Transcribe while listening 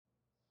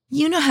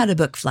You know how to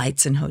book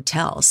flights and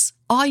hotels.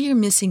 All you're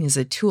missing is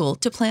a tool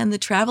to plan the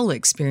travel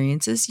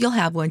experiences you'll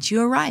have once you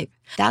arrive.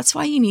 That's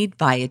why you need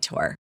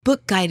Viator.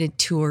 Book guided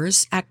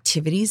tours,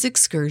 activities,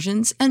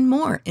 excursions, and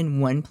more in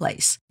one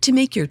place to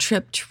make your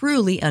trip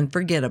truly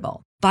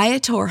unforgettable.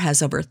 Viator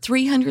has over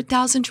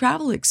 300,000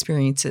 travel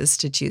experiences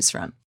to choose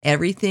from.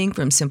 Everything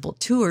from simple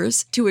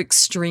tours to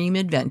extreme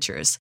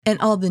adventures and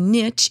all the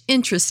niche,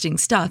 interesting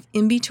stuff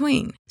in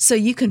between. So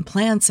you can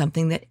plan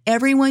something that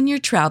everyone you're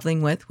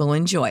traveling with will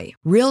enjoy.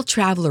 Real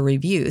traveler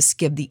reviews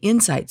give the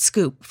inside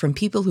scoop from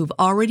people who've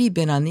already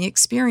been on the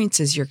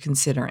experiences you're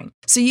considering.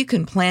 So you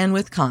can plan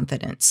with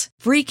confidence.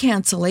 Free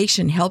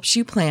cancellation helps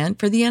you plan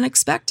for the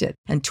unexpected.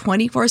 And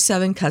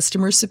 24/7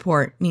 customer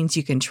support means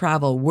you can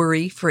travel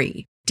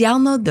worry-free.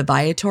 Download the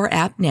Viator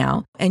app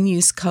now and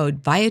use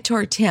code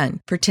Viator10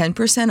 for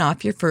 10%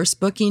 off your first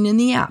booking in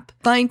the app.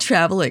 Find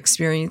travel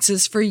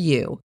experiences for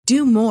you.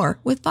 Do more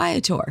with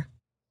Viator.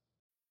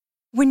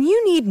 When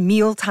you need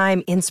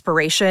mealtime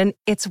inspiration,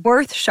 it's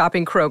worth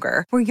shopping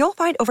Kroger, where you'll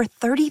find over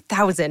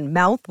 30,000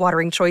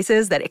 mouth-watering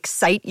choices that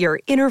excite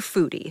your inner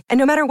foodie. And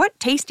no matter what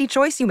tasty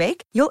choice you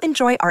make, you'll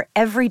enjoy our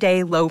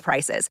everyday low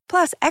prices,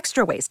 plus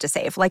extra ways to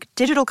save, like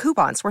digital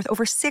coupons worth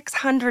over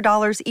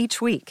 $600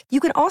 each week. You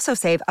can also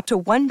save up to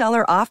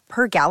 $1 off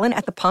per gallon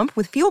at the pump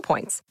with fuel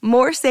points.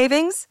 More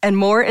savings and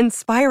more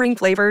inspiring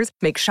flavors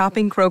make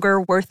shopping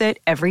Kroger worth it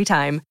every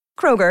time.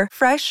 Kroger,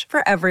 fresh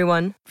for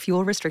everyone.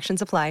 Fuel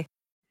restrictions apply.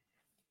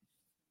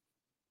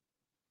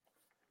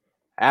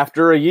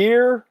 After a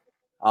year,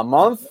 a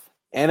month,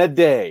 and a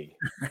day,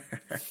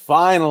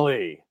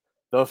 finally,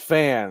 the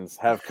fans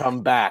have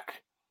come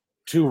back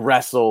to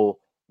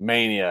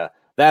WrestleMania.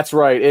 That's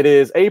right. It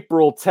is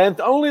April 10th,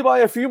 only by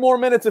a few more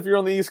minutes if you're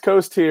on the East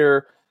Coast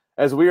here,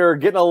 as we are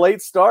getting a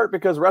late start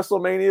because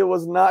WrestleMania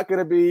was not going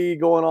to be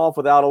going off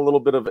without a little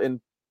bit of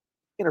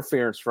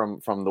interference from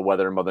the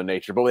weather and Mother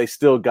Nature, but they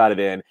still got it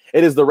in.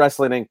 It is the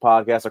Wrestling Inc.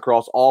 podcast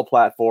across all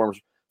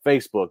platforms,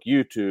 Facebook,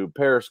 YouTube,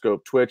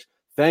 Periscope, Twitch.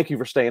 Thank you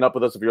for staying up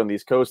with us if you're on the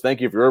East Coast.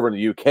 Thank you if you're over in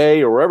the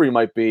UK or wherever you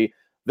might be.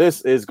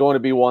 This is going to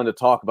be one to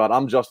talk about.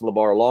 I'm Justin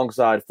LaBar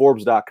alongside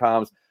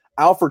Forbes.com's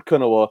Alfred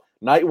Kunawa.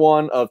 Night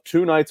one of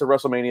 2 nights of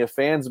WrestleMania.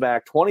 Fans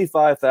back,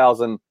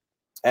 25,000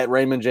 at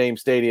Raymond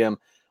James Stadium.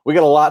 We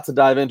got a lot to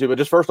dive into, but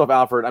just first off,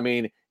 Alfred, I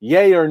mean,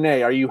 yay or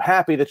nay, are you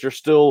happy that you're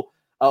still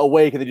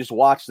awake and you just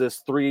watch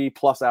this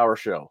 3+ hour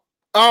show?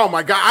 Oh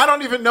my God, I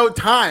don't even know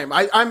time.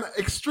 I'm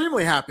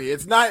extremely happy.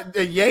 It's not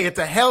a yay, it's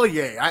a hell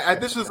yay.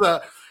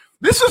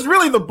 This is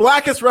really the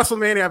blackest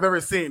WrestleMania I've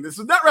ever seen. This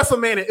is not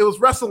WrestleMania. It was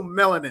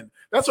WrestleMelanin.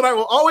 That's what I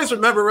will always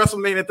remember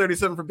WrestleMania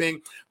 37 for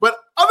being. But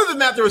other than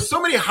that, there were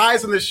so many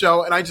highs in this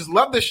show, and I just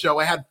love this show.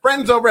 I had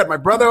friends over, I had my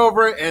brother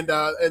over,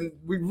 and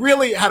we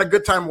really had a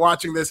good time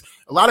watching this.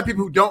 A lot of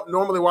people who don't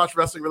normally watch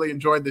wrestling really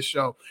enjoyed this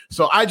show.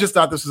 So I just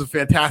thought this was a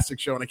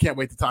fantastic show, and I can't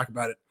wait to talk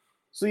about it.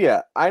 So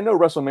yeah, I know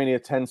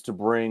WrestleMania tends to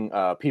bring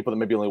people that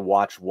maybe only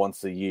watch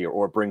once a year,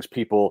 or it brings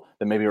people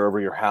that maybe are over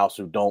your house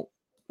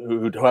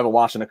who haven't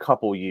watched in a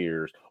couple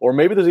years, or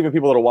maybe there's even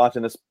people that are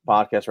watching this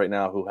podcast right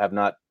now who have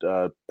not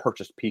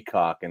purchased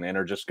Peacock and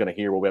are just going to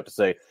hear what we have to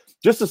say.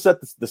 Just to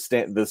set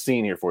the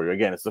scene here for you.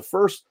 Again, it's the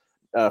first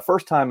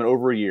time in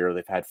over a year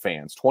they've had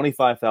fans,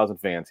 25,000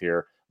 fans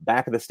here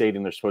back at the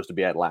stadium they're supposed to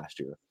be at last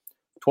year.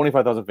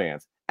 25,000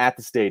 fans at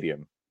the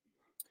stadium.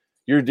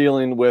 You're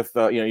dealing with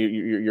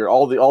you're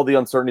all the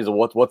uncertainties of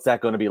what's that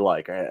going to be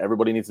like.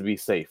 Everybody needs to be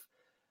safe.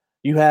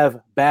 You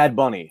have Bad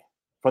Bunny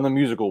from the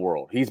musical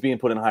world. He's being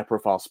put in a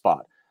high-profile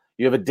spot.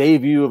 You have a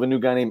debut of a new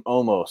guy named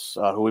Omos,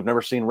 who we've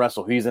never seen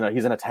wrestle. He's in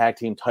a tag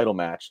team title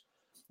match.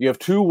 You have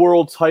 2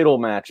 world title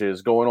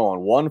matches going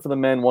on, one for the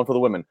men, one for the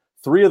women.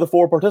 3 of the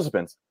 4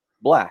 participants,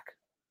 black.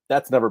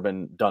 That's never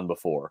been done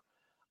before.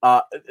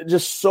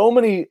 Just so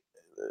many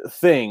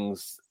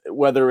things,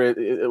 whether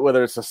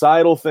it's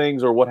societal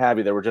things or what have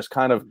you, that were just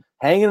kind of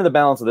hanging in the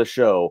balance of this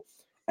show.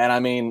 And I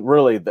mean,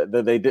 really,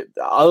 they did,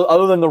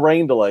 other than the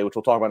rain delay, which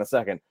we'll talk about in a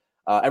second,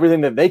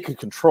 everything that they could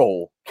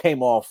control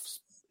came off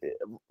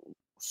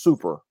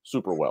super,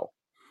 super well.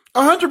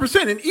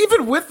 100%. And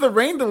even with the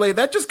rain delay,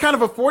 that just kind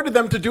of afforded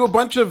them to do a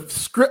bunch of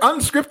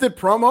unscripted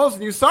promos.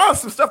 And you saw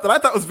some stuff that I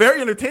thought was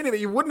very entertaining that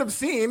you wouldn't have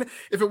seen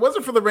if it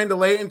wasn't for the rain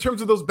delay in terms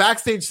of those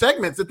backstage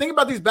segments. The thing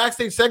about these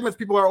backstage segments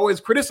people are always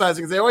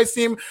criticizing is they always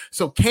seem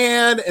so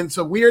canned and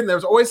so weird. And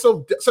there's always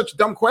such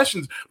dumb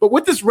questions. But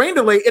with this rain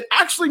delay, it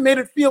actually made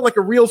it feel like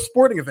a real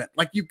sporting event.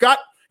 Like you got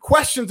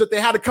questions that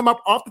they had to come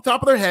up off the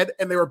top of their head,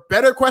 and they were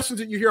better questions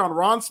that you hear on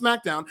Raw and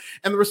SmackDown,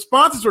 and the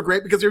responses were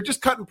great because they were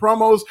just cutting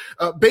promos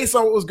based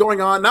on what was going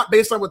on, not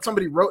based on what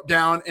somebody wrote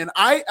down. And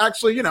I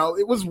actually,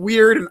 it was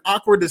weird and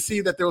awkward to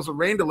see that there was a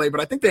rain delay, but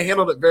I think they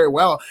handled it very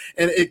well,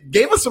 and it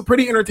gave us some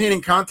pretty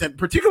entertaining content,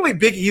 particularly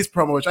Big E's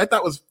promo, which I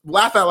thought was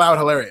laugh out loud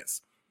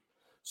hilarious.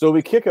 So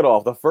we kick it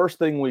off. The first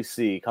thing we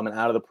see coming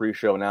out of the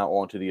pre-show now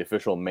onto the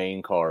official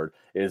main card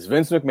is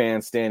Vince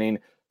McMahon standing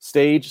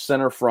stage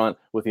center front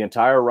with the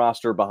entire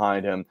roster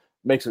behind him,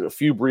 makes a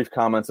few brief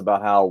comments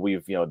about how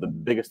we've, the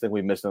biggest thing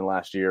we've missed in the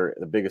last year,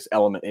 the biggest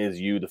element is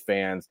you, the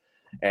fans.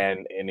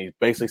 And he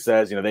basically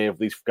says, they have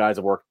these guys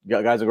and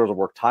girls have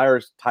worked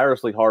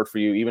tirelessly hard for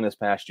you even this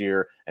past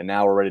year, and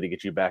now we're ready to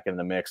get you back in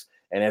the mix.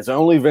 And as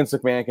only Vince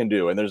McMahon can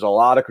do. And there's a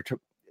lot of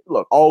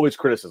always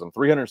criticism.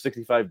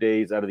 365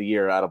 days out of the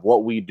year, out of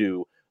what we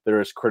do, there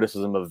is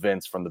criticism of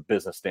Vince from the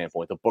business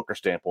standpoint, the booker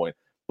standpoint.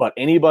 But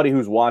anybody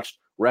who's watched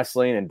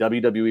wrestling and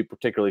WWE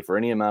particularly for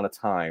any amount of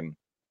time,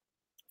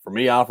 for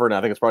me, Alfred, and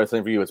I think it's probably the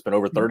same for you, it's been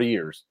over 30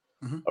 years.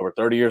 Over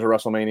 30 years of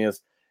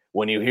WrestleManias.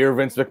 When you hear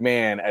Vince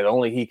McMahon, and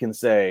only he can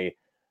say,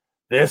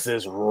 "This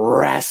is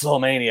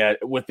WrestleMania,"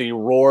 with the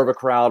roar of a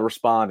crowd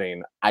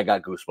responding, I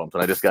got goosebumps,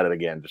 and I just got it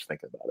again just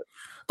thinking about it.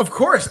 Of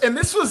course. And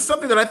this was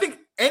something that I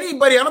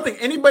don't think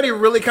anybody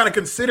really kind of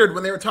considered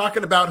when they were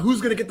talking about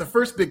who's going to get the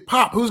first big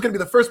pop, who's going to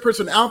be the first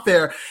person out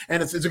there.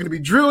 And is it going to be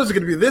Drew? Is it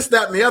going to be this,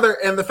 that, and the other?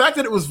 And the fact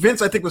that it was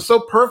Vince, I think, was so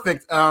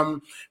perfect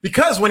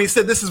because when he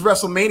said this is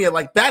WrestleMania,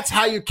 like that's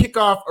how you kick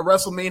off a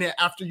WrestleMania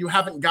after you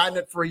haven't gotten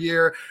it for a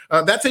year.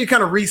 That's how you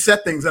kind of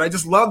reset things. And I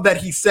just love that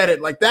he said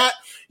it like that.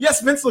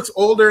 Yes, Vince looks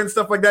older and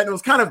stuff like that. And it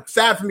was kind of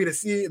sad for me to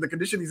see the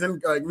condition he's in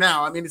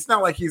now. I mean, it's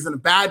not like he's in a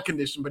bad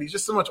condition, but he's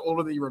just so much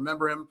older than you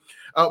remember him.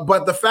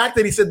 But the fact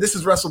that he said this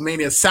is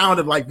WrestleMania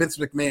sounded like Vince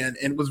McMahon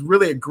and was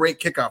really a great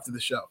kickoff to the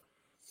show.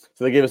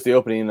 So they gave us the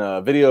opening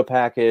video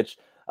package.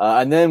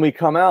 And then we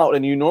come out,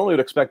 and you normally would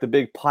expect a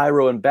big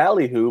pyro and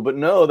ballyhoo, but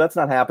no, that's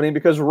not happening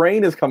because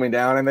rain is coming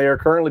down, and they are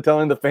currently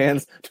telling the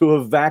fans to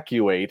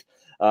evacuate.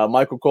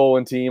 Michael Cole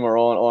and team are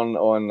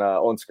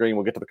on screen.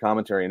 We'll get to the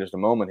commentary in just a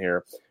moment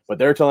here, but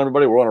they're telling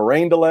everybody we're on a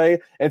rain delay.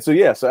 And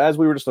so, so as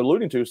we were just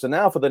alluding to, so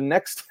now for the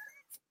next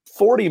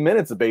 40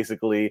 minutes,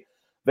 basically,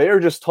 they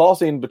are just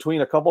tossing between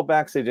a couple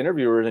backstage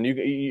interviewers, and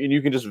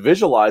you can just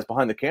visualize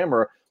behind the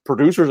camera.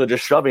 Producers are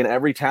just shoving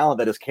every talent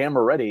that is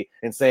camera ready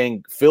and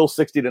saying, fill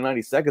 60 to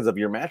 90 seconds of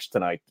your match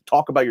tonight.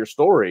 Talk about your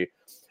story.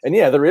 And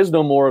there is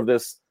no more of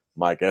this.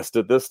 My guest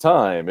at this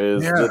time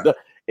is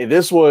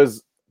this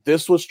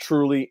was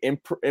truly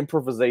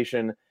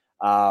improvisation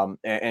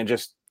and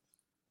just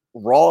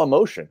raw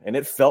emotion, and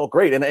it felt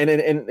great.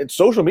 And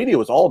social media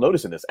was all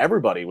noticing this.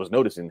 Everybody was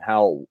noticing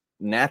how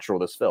natural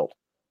this felt.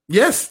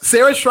 Yes,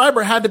 Sarah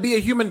Schreiber had to be a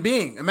human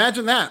being.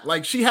 Imagine that.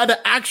 Like, she had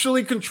to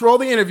actually control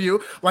the interview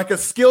like a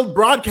skilled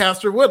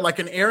broadcaster would, like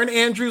an Aaron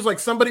Andrews, like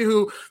somebody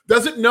who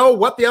doesn't know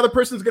what the other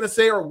person's going to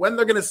say or when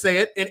they're going to say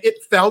it. And it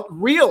felt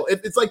real.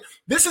 It's like,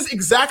 this is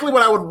exactly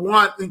what I would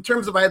want in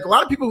terms of, I had a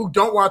lot of people who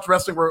don't watch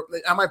wrestling were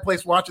at my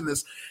place watching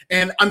this.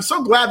 And I'm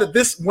so glad that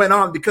this went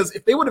on, because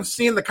if they would have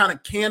seen the kind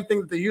of canned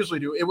thing that they usually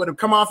do, it would have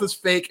come off as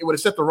fake. It would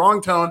have set the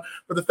wrong tone.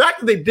 But the fact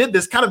that they did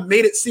this kind of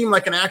made it seem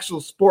like an actual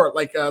sport.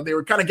 Like they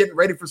were kind of getting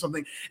ready for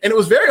something. And it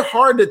was very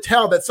hard to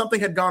tell that something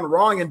had gone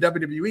wrong in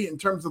WWE in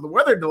terms of the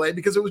weather delay,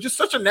 because it was just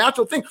such a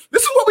natural thing.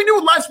 This is what we do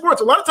with live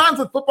sports. A lot of times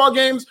with football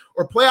games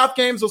or playoff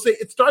games, they'll say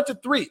it starts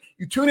at 3.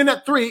 You tune in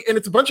at 3, and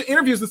it's a bunch of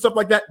interviews and stuff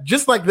like that,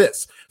 just like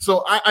this.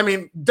 So, I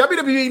mean,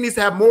 WWE needs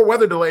to have more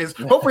weather delays.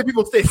 Hopefully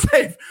people stay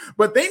safe.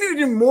 But they need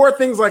to do more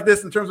things like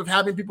this in terms of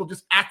having people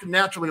just act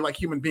naturally like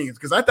human beings,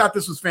 because I thought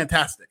this was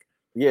fantastic.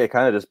 Yeah, it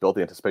kind of just built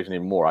the anticipation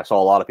even more. I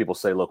saw a lot of people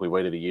say, look, we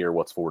waited a year.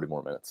 What's 40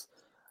 more minutes?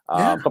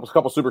 A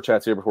couple super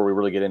chats here before we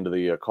really get into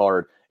the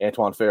card.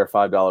 Antoine Fair,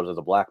 $5 as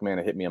a black man.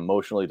 It hit me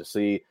emotionally to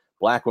see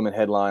black women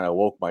headline. I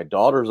woke my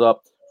daughters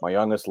up. My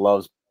youngest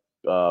loves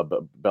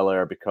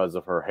Belair because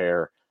of her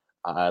hair.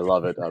 I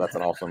love it. That's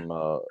an awesome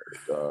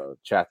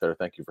chat there.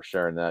 Thank you for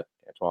sharing that,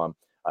 Antoine.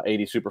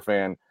 80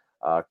 Superfan.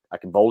 I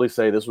can boldly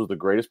say this was the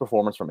greatest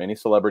performance from any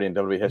celebrity in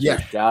WWE history.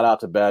 Yeah. Shout out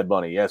to Bad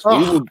Bunny. Yes,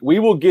 we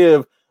will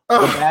give the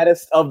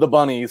baddest of the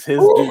bunnies his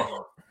due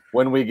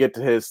when we get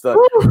to his stuff.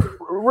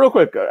 Real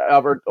quick,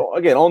 Albert,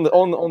 again,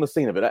 on the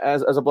scene of it,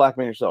 as a black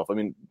man yourself, I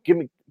mean,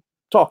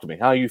 talk to me.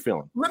 How are you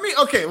feeling? Let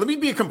me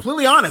be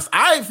completely honest.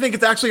 I think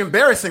it's actually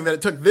embarrassing that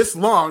it took this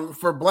long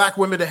for black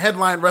women to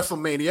headline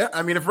WrestleMania.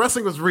 I mean, if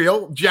wrestling was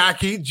real,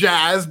 Jackie,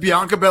 Jazz,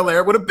 Bianca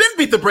Belair would have been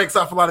beat the brakes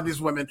off a lot of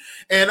these women.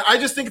 And I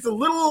just think it's a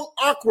little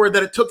awkward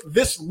that it took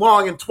this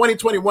long in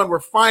 2021. We're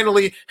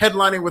finally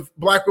headlining with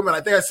black women.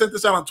 I think I sent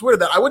this out on Twitter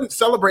that I wouldn't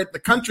celebrate the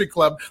country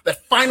club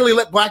that finally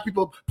let black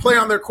people play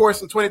on their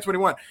course in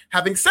 2021.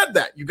 Having said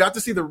that, you got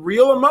to see the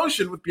real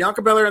emotion with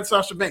Bianca Belair and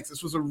Sasha Banks.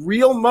 This was a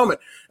real moment.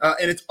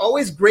 And it's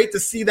always great to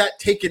see that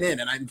taken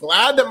in. And I'm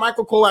glad that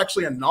Michael Cole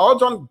actually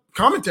acknowledged on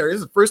commentary.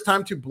 This is the first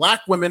time 2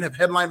 black women have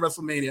headlined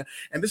WrestleMania.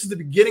 And this is the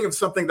beginning of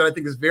something that I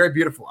think is very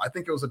beautiful. I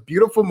think it was a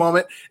beautiful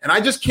moment. And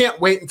I just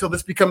can't wait until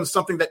this becomes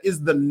something that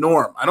is the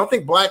norm. I don't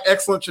think black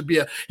excellence should be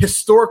a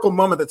historical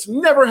moment that's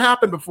never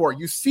happened before.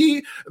 You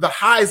see the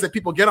highs that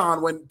people get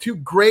on when 2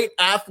 great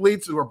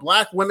athletes who are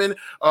black women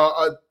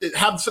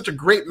have such a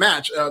great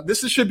match.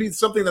 This should be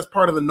something that's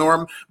part of the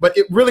norm. But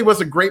it really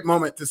was a great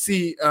moment to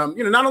see,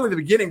 not only the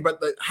beginning,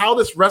 but how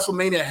this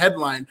WrestleMania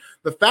headline,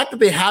 the fact that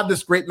they had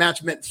this great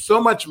match meant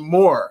so much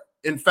more.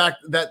 In fact,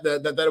 that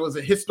it was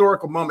a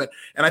historical moment.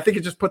 And I think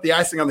it just put the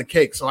icing on the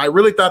cake. So I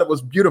really thought it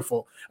was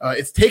beautiful.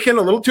 It's taken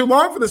a little too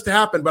long for this to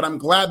happen, but I'm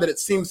glad that it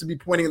seems to be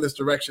pointing in this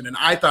direction. And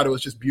I thought it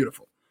was just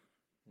beautiful.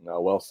 No,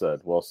 well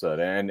said, well said.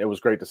 And it was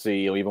great to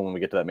see, even when we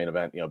get to that main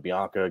event,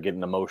 Bianca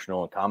getting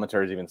emotional and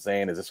commentaries even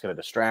saying, is this going to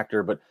distract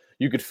her? But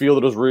you could feel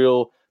that it was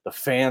real. The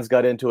fans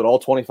got into it. All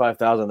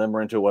 25,000 of them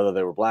were into it, whether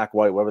they were black,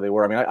 white, whatever they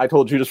were. I mean, I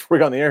told you just before we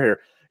got on the air here,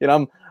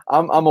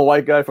 I'm a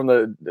white guy from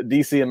the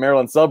DC and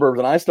Maryland suburbs,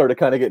 and I started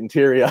kind of getting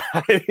teary-eyed.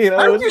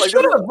 You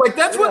should have. Like,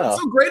 that's what's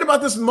so great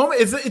about this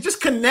moment is it just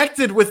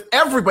connected with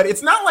everybody.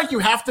 It's not like you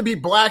have to be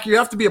black. You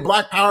have to be a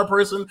black power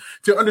person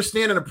to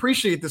understand and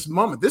appreciate this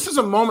moment. This is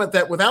a moment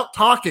that without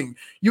talking,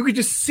 you could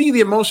just see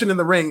the emotion in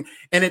the ring,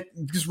 and it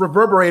just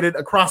reverberated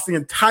across the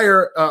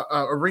entire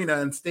arena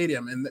and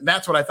stadium. And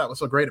that's what I thought was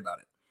so great about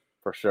it.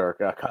 For sure.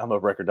 Combo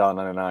Breaker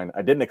 $1.99.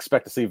 I didn't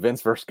expect to see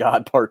Vince versus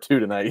God Part 2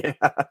 tonight.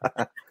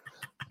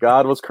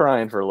 God was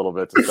crying for a little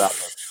bit to stop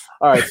us.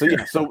 All right,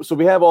 so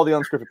we have all the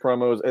unscripted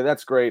promos, and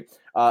that's great.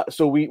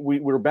 So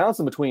we're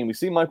bouncing between. We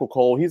see Michael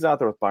Cole. He's out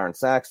there with Byron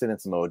Saxton and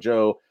Samoa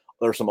Joe.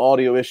 There's some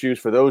audio issues.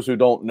 For those who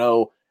don't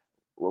know,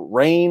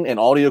 rain and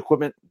audio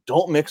equipment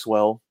don't mix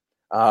well.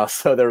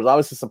 So there was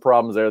obviously some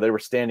problems there. They were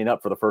standing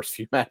up for the first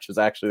few matches,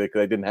 actually, because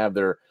they didn't have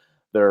their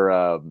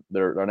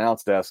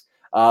announce desk.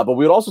 But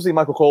we would also see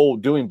Michael Cole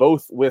doing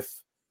both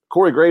with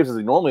Corey Graves as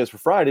he normally is for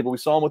Friday, but we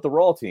saw him with the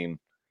Raw team.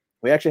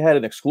 We actually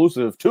had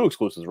two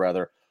exclusives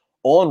rather,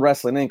 on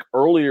Wrestling Inc.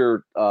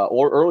 earlier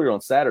on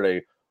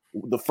Saturday.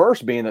 The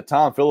first being that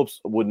Tom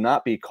Phillips would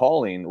not be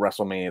calling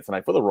WrestleMania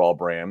tonight for the Raw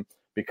brand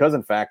because,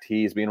 in fact,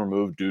 he's being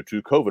removed due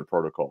to COVID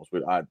protocols.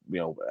 At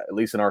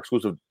least in our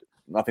exclusive,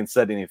 nothing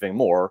said anything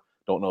more.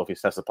 Don't know if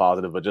he's tested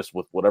positive, but just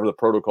with whatever the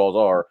protocols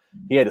are,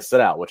 he had to sit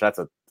out. Which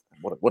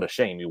what a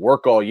shame. You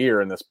work all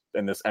year in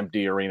this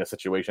empty arena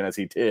situation as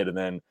he did, and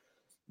then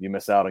you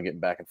miss out on getting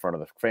back in front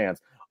of the fans.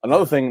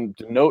 Another thing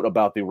to note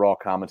about the Raw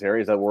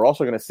commentary is that we're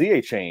also going to see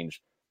a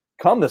change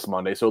come this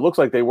Monday. So it looks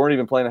like they weren't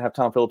even planning to have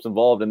Tom Phillips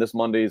involved in this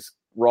Monday's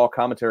Raw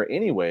commentary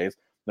anyways.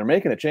 They're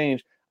making a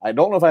change. I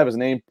don't know if I have his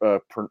name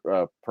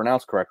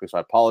pronounced correctly, so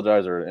I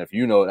apologize. Or if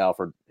you know it,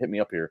 Alfred, hit me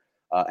up here.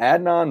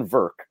 Adnan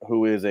Virk,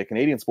 who is a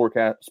Canadian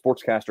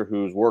sportscaster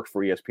who's worked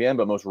for ESPN,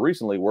 but most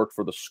recently worked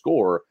for The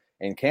Score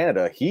in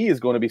Canada. He is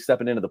going to be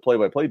stepping into the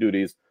play-by-play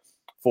duties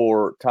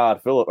for Tom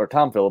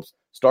Phillips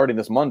starting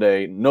this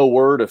Monday. No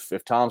word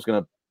if Tom's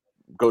going to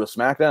go to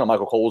SmackDown.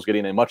 Michael Cole's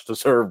getting a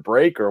much-deserved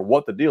break or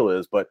what the deal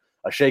is, but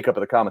a shakeup at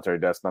the commentary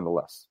desk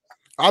nonetheless.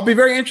 I'll be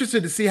very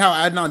interested to see how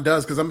Adnan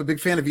does because I'm a big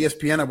fan of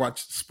ESPN. I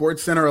watch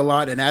SportsCenter a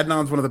lot, and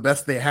Adnan's one of the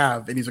best they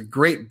have, and he's a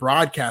great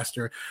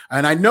broadcaster.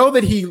 And I know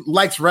that he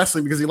likes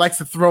wrestling because he likes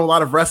to throw a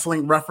lot of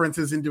wrestling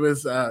references into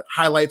his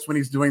highlights when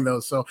he's doing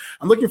those. So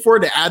I'm looking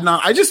forward to Adnan.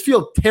 I just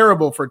feel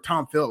terrible for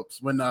Tom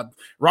Phillips. When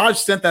Raj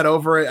sent that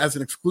over as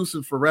an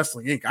exclusive for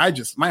Wrestling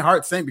Inc., my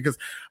heart sank because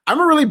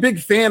I'm a really big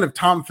fan of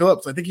Tom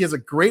Phillips. I think he has a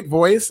great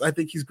voice. I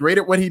think he's great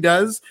at what he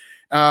does.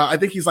 I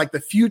think he's like the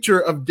future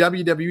of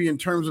WWE in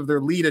terms of their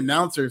lead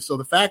announcers. So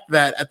the fact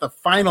that at the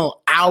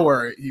final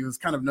hour, he was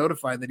kind of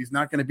notified that he's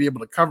not going to be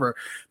able to cover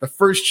the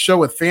first show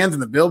with fans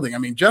in the building. I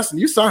mean, Justin,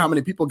 you saw how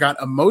many people got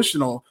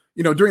emotional,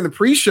 during the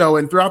pre-show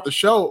and throughout the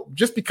show,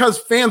 just because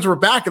fans were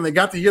back and they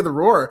got to hear the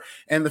roar.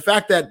 And the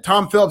fact that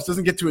Tom Phillips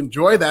doesn't get to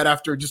enjoy that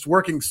after just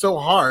working so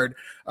hard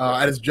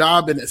at his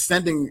job and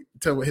ascending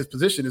to his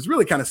position is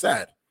really kind of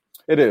sad.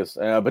 It is.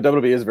 But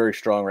WWE is very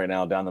strong right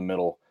now down the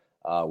middle.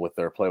 With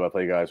their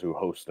play-by-play guys who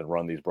host and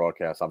run these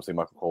broadcasts. Obviously,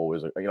 Michael Cole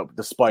is,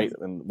 despite,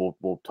 and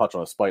we'll touch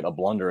on despite a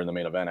blunder in the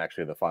main event,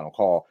 actually, the final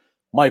call,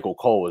 Michael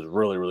Cole is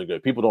really, really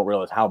good. People don't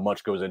realize how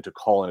much goes into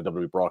calling a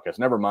WWE broadcast.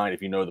 Never mind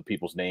if you know the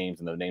people's names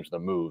and the names of their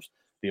moves,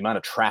 the amount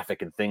of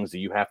traffic and things that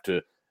you have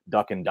to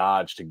duck and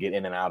dodge to get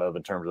in and out of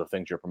in terms of the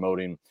things you're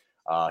promoting.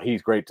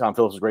 He's great. Tom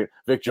Phillips is great.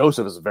 Vic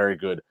Joseph is very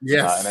good in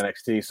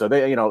NXT. So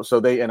they,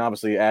 and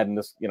obviously adding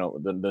this,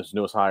 this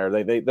newest hire,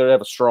 they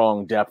have a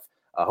strong depth.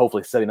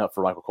 Hopefully setting up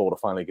for Michael Cole to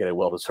finally get a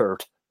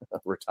well-deserved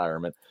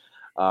retirement.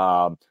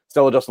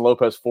 Stella Justin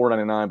Lopez,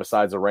 $4.99.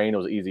 Besides the rain, it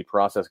was an easy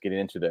process getting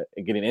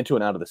into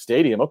and out of the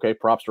stadium. Okay,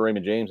 props to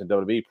Raymond James and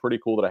WWE. Pretty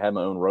cool that I had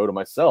my own row to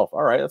myself.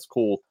 All right, that's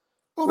cool.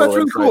 Well, that's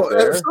really cool.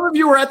 If some of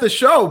you were at the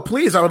show,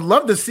 please, I would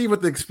love to see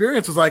what the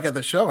experience was like at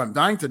the show. I'm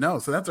dying to know.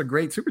 So that's a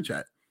great super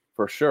chat.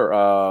 For sure.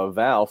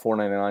 Val,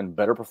 $4.99.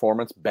 Better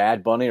performance,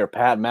 Bad Bunny or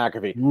Pat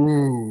McAfee?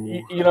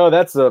 Ooh.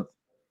 That's a...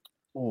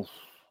 Oof.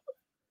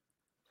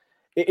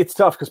 It's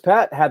tough because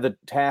Pat had the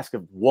task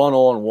of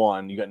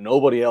one-on-one. You got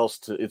nobody else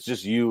it's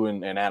just you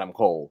and Adam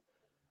Cole.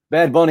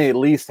 Bad Bunny at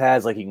least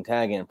has he can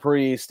tag in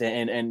Priest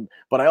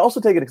but I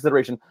also take into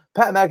consideration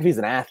Pat McAfee's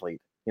an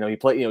athlete. He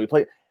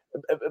played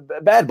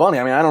Bad Bunny.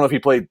 I mean, I don't know if he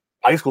played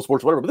high school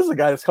sports or whatever, but this is a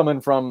guy that's coming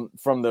from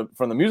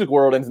the music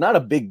world and is not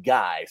a big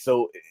guy.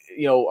 So,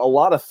 a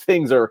lot of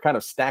things are kind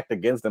of stacked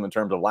against him in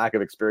terms of lack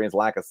of experience,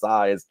 lack of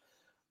size.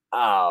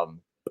 I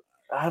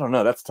don't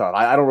know. That's tough.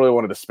 I don't really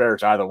want to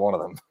disparage either one of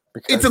them.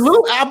 It's a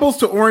little apples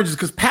to oranges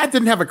because Pat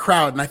didn't have a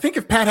crowd. And I think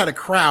if Pat had a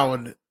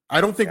crowd, I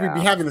don't think we'd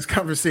be having this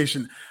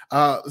conversation.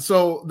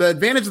 So the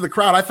advantage of the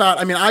crowd,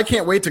 I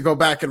can't wait to go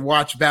back and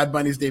watch Bad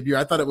Bunny's debut.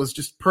 I thought it was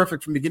just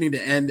perfect from beginning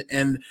to end.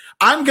 And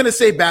I'm going to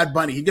say Bad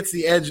Bunny. He gets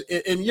the edge.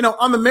 And,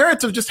 on the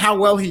merits of just how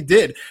well he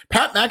did.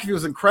 Pat McAfee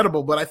was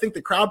incredible, but I think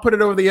the crowd put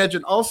it over the edge.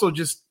 And also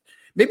just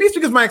maybe it's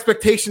because my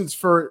expectations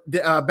for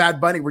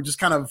Bad Bunny were just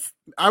kind of,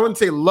 I wouldn't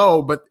say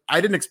low, but I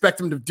didn't expect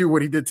him to do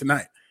what he did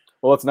tonight.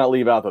 Well, let's not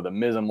leave out, though, the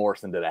Miz and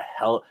Morrison did a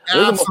hell.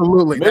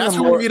 Absolutely. That's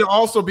what we need to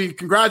also be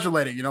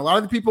congratulating. A lot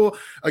of the people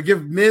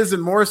give Miz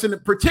and Morrison,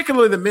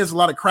 particularly the Miz, a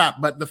lot of crap.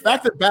 But the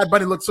fact that Bad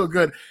Bunny looks so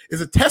good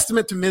is a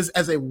testament to Miz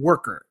as a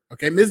worker.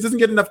 Okay, Miz doesn't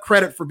get enough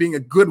credit for being a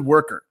good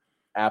worker.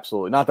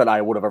 Absolutely. Not that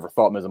I would have ever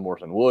thought Miz and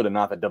Morrison would, and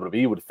not that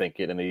WWE would think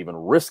it and they even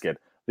risk it.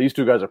 These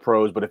two guys are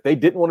pros, but if they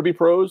didn't want to be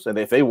pros and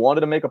if they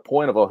wanted to make a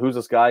point of, who's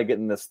this guy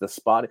getting this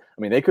spot?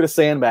 I mean, they could have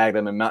sandbagged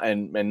them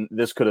and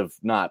this could have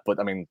not. But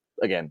I mean,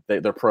 again,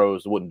 they're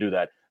pros, wouldn't do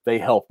that. They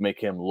helped make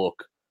him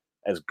look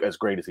as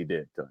great as he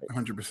did tonight.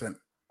 100%.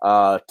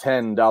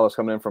 $10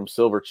 coming in from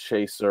Silver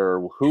Chaser.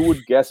 Who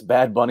would guess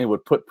Bad Bunny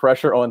would put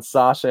pressure on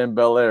Sasha and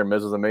Belair?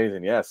 Miz was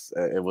amazing. Yes,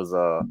 it was.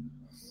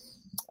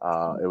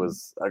 It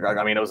was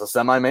a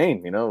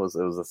semi-main. It was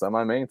a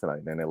semi-main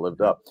tonight, and it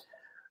lived up.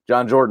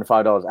 John Jordan,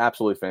 $5.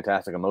 Absolutely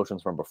fantastic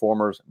emotions from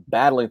performers,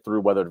 battling through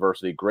weather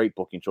adversity, great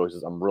booking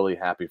choices. I'm really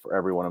happy for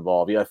everyone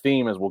involved. Yeah,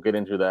 theme, as we'll get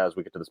into that as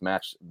we get to this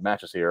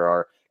matches here,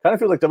 are kind of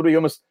feels like WWE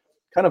almost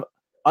kind of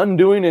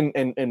undoing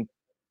and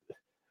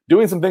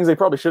doing some things they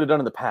probably should have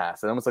done in the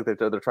past. And almost like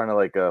they're trying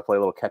to play a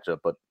little catch up,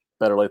 but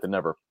better late than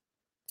never.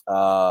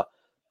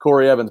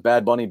 Corey Evans,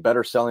 Bad Bunny,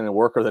 better selling and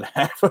worker than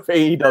half of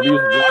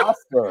AEW's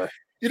roster.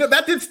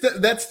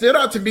 That stood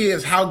out to me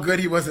as how good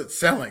he was at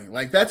selling.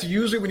 Like, that's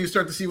usually when you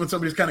start to see when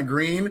somebody's kind of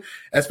green,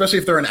 especially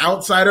if they're an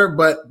outsider,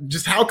 but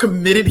just how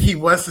committed he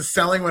was to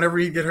selling whenever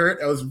he'd get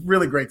hurt. It was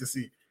really great to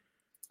see.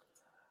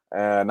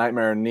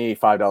 Nightmare Knee,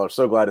 $5.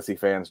 So glad to see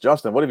fans.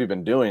 Justin, what have you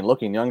been doing?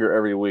 Looking younger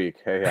every week.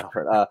 Hey,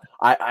 Alfred.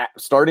 I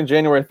starting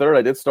January 3rd,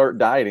 I did start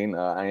dieting.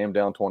 I am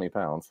down 20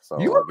 pounds. So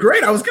you look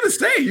great. I was going to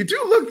say, you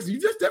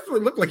just definitely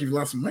look like you've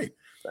lost some weight.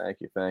 Thank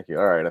you.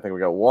 All right. I think we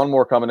got one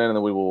more coming in, and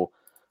then we will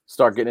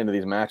start getting into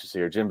these matches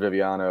here. Jim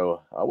Viviano.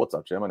 What's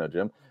up, Jim? I know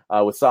Jim.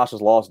 With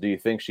Sasha's loss, do you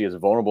think she is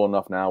vulnerable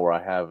enough now where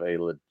I have a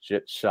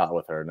legit shot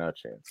with her? No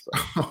chance.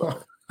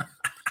 So.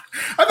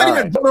 I thought he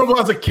meant vulnerable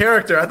as a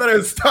character. I thought I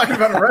was talking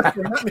about a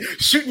wrestler, not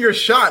shooting your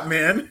shot,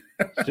 man.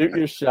 Shoot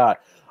your shot.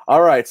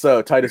 All right,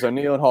 so Titus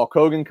O'Neil and Hulk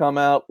Hogan come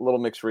out. A little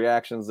mixed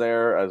reactions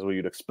there, as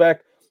we'd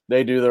expect.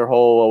 They do their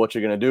whole, what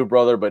you going to do,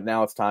 brother? But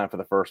now it's time for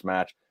the first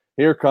match.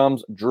 Here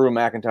comes Drew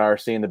McIntyre,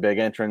 seeing the big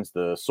entrance,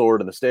 the sword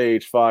to the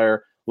stage,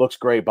 fire. Looks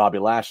great. Bobby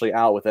Lashley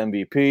out with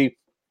MVP.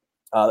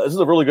 This is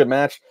a really good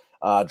match.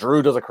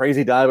 Drew does a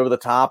crazy dive over the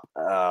top.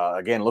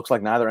 Again, looks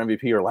like neither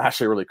MVP or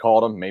Lashley really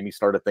called him. Made me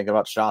start to think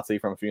about Shotzi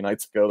from a few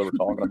nights ago that we're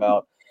talking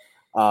about.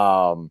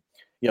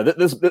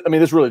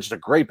 This really just a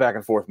great back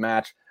and forth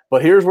match.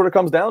 But here's what it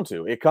comes down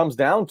to. It comes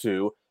down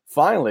to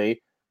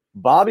finally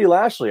Bobby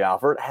Lashley,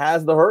 Alfred,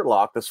 has the hurt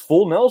lock, this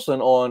full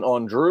Nelson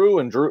on Drew,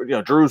 and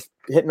Drew's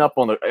hitting up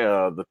on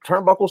the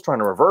turnbuckles, trying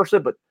to reverse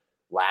it, but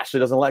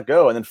Lashley doesn't let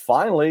go. And then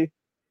finally,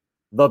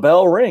 the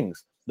bell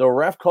rings. The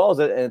ref calls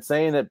it and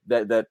saying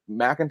that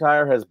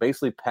McIntyre has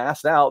basically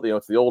passed out.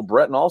 It's the old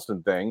Brett and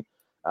Austin thing.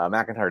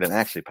 McIntyre didn't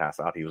actually pass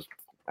out. He was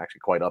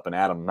actually quite up and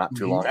at him not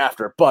too long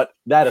after. But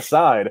that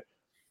aside,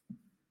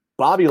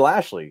 Bobby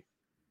Lashley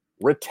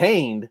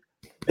retained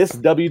this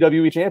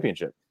WWE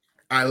Championship.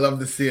 I love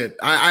to see it.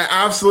 I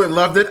absolutely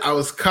loved it. I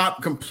was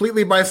caught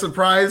completely by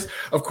surprise.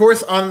 Of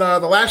course, on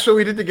the last show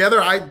we did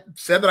together, I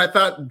said that I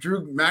thought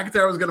Drew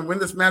McIntyre was going to win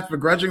this match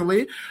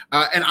begrudgingly.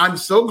 And I'm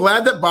so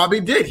glad that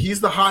Bobby did.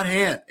 He's the hot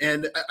hand.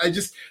 And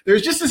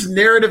there's just this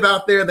narrative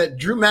out there that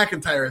Drew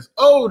McIntyre is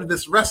owed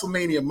this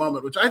WrestleMania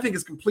moment, which I think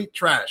is complete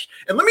trash.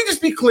 And let me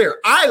just be clear.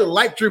 I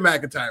like Drew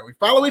McIntyre. We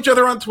follow each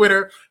other on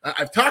Twitter.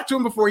 I've talked to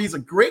him before. He's a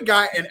great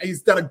guy, and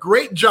he's done a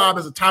great job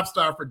as a top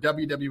star for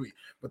WWE.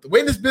 But the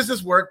way this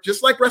business worked,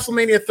 just like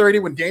WrestleMania 30,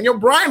 when Daniel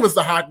Bryan was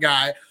the hot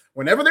guy,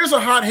 whenever there's a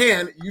hot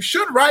hand, you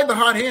should ride the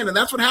hot hand. And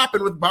that's what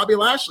happened with Bobby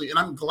Lashley. And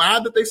I'm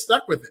glad that they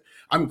stuck with it.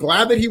 I'm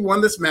glad that he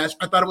won this match.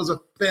 I thought it was a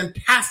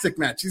fantastic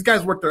match. These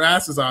guys worked their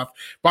asses off.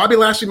 Bobby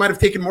Lashley might have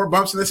taken more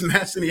bumps in this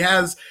match than he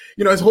has,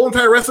 his whole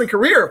entire wrestling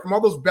career, from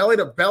all those belly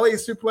to belly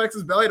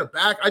suplexes, belly to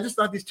back. I just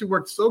thought these two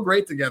worked so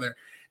great together.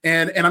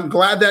 And I'm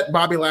glad that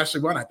Bobby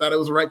Lashley won. I thought it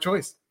was the right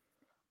choice.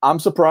 I'm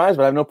surprised,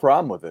 but I have no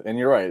problem with it. And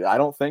you're right. I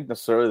don't think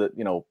necessarily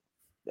that,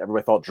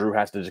 everybody thought Drew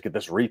has to just get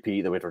this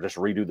repeat, that we have to just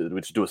we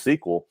just do a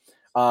sequel.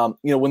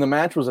 When the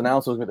match was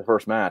announced, it was going to be the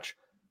first match.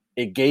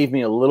 It gave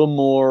me a little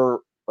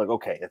more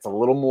okay, it's a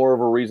little more of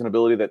a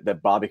reasonability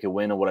that Bobby could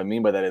win. And what I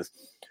mean by that is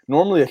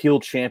normally a heel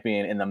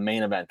champion in the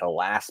main event, the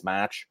last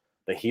match,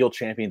 the heel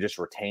champion just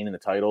retaining the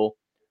title,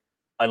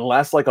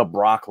 unless like a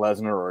Brock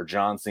Lesnar or a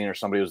John Cena or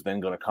somebody was then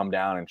going to come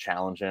down and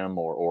challenge him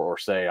or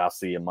say, I'll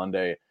see you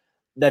Monday.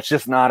 That's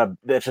just not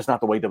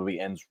the way WWE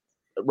ends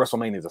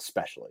WrestleManias,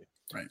 especially.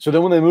 Right. So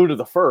then when they moved to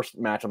the first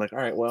match, I'm like, all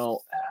right,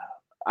 well,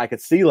 I could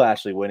see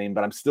Lashley winning,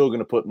 but I'm still going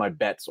to put my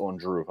bets on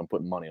Drew if I'm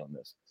putting money on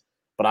this.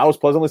 but I was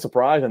pleasantly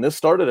surprised, and this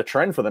started a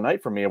trend for the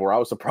night for me where I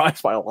was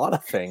surprised by a lot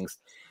of things.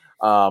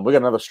 We got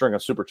another string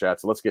of super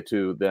chats, so let's get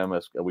to them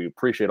as we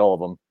appreciate all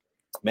of them.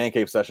 Man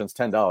Cave Sessions,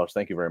 $10.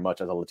 Thank you very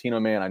much. As a Latino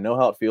man, I know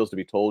how it feels to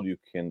be told you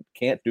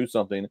can't do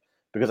something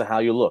because of how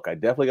you look. I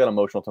definitely got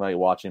emotional tonight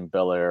watching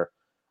Belair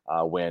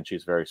win.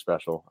 She's very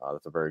special.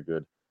 That's a very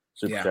good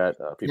super chat.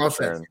 People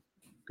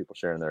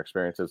sharing their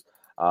experiences.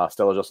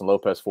 Stella Justin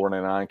Lopez,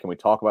 $4.99. Can we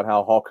talk about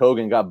how Hulk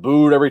Hogan got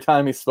booed every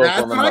time he spoke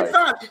on the night? That's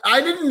what I thought. I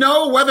didn't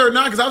know whether or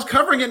not, because I was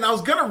covering it and I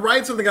was going to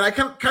write something, and I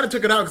kind of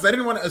took it out because I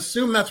didn't want to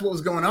assume that's what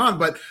was going on.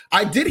 But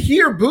I did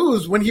hear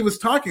boos when he was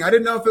talking. I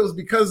didn't know if it was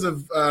because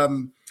of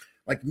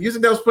like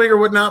music that was playing or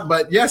whatnot.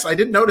 But yes, I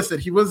did notice that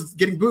he was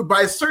getting booed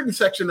by a certain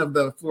section of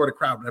the Florida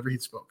crowd whenever he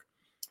spoke.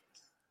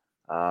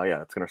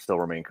 It's going to still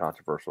remain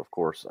controversial, of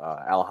course.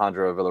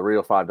 Alejandro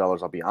Villarreal,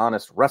 $5. I'll be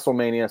honest.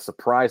 WrestleMania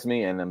surprised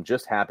me, and I'm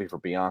just happy for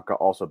Bianca.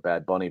 Also,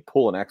 Bad Bunny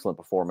pull an excellent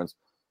performance.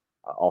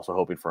 Also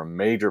hoping for a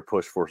major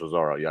push for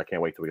Cesaro. Yeah, I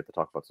can't wait till we get to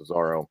talk about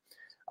Cesaro.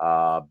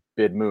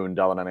 Bid Moon,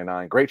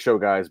 $1.99. Great show,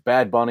 guys.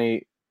 Bad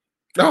Bunny.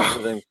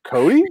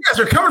 Cody? You guys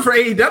are coming for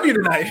AEW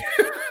tonight.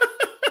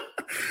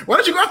 Why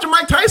don't you go after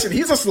Mike Tyson?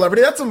 He's a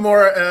celebrity. That's a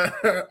more.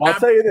 I'll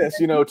tell you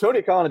this.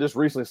 Tony Khan just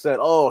recently said,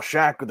 "Oh,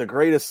 Shaq, the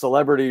greatest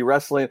celebrity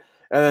wrestling,"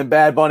 and then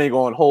Bad Bunny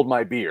going, "Hold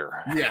my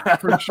beer." Yeah,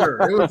 for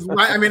sure. It was.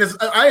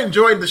 I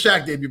enjoyed the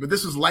Shaq debut, but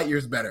this was light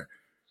years better.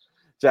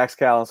 Jax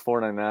Callens,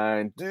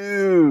 $4.99.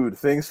 Dude,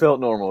 things felt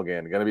normal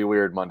again. Going to be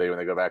weird Monday when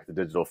they go back to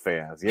digital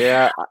fans.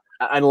 Yeah,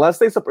 unless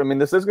they.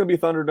 This is going to be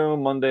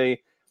Thunderdome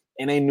Monday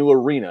in a new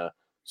arena,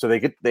 so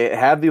they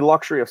have the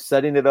luxury of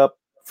setting it up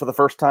for the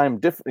first time,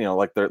 they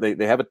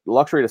have a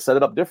luxury to set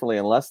it up differently,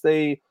 unless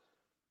they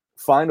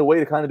find a way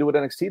to kind of do what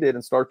NXT did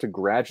and start to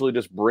gradually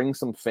just bring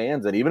some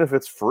fans in, even if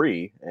it's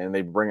free, and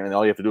they bring in, and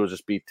all you have to do is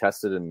just be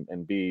tested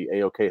and be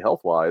A-OK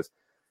health-wise.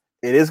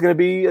 It is going to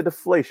be a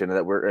deflation that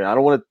I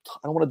don't want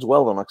to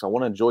dwell on it because I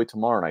want to enjoy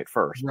tomorrow night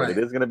first, right. But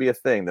it is going to be a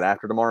thing that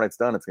after tomorrow night's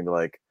done, it's going to be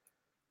like,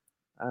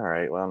 all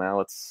right, well, now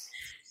it's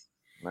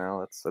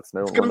going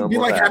to be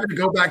like having to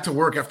go back to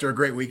work after a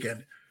great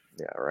weekend.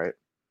 Yeah, right.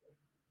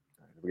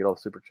 We get all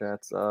the super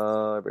chats. We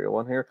got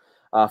one here.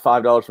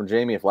 $5 from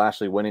Jamie. If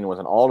Lashley winning was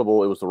an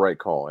audible, it was the right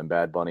call. And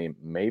Bad Bunny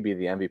may be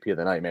the MVP of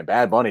the night. Man,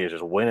 Bad Bunny is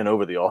just winning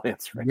over the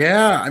audience right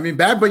now.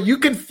 But you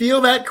could feel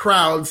that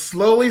crowd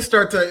slowly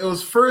start to. It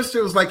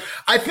was like,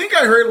 I think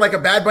I heard like a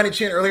Bad Bunny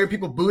chant earlier.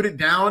 People booed it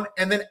down.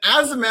 And then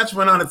as the match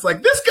went on, it's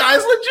like, this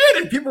guy's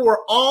legit. And people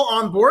were all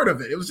on board of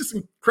it. It was just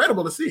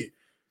incredible to see.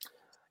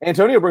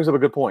 Antonio brings up a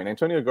good point.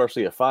 Antonio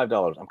Garcia,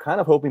 $5. I'm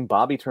kind of hoping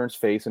Bobby turns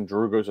face and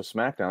Drew goes to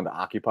SmackDown to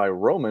occupy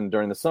Roman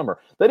during the summer.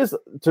 That is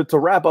to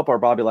wrap up our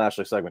Bobby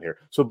Lashley segment here.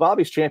 So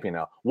Bobby's champion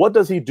now. What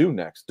does he do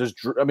next? Does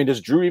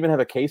Drew even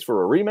have a case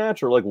for a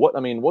rematch, or like what?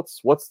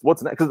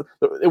 What's next? Because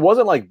it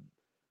wasn't like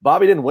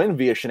Bobby didn't win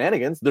via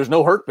shenanigans. There's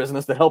no Hurt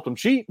Business that helped him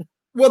cheat.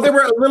 Well, there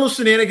were a little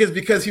shenanigans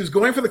because he was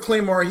going for the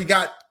Claymore. He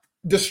got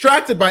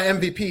distracted by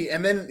MVP,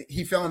 and then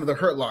he fell into the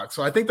Hurt Lock.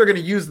 So I think they're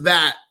going to use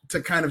that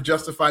to kind of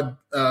justify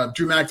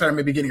Drew McIntyre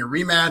maybe getting a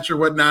rematch or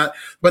whatnot.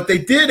 But they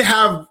did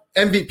have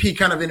MVP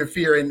kind of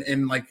interfere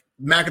in like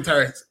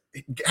McIntyre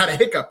had a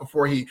hiccup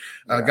before he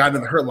got into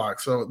the Hurt Lock.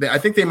 So I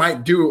think they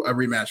might do a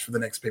rematch for the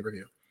next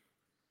pay-per-view.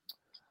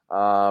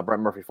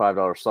 Brent Murphy,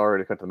 $5. Sorry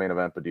to cut to the main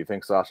event, but do you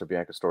think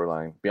Bianca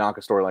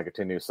storyline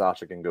continues?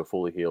 Sasha can go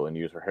fully heel and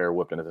use her hair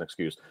whipped in as an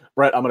excuse.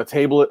 Brett, I'm going to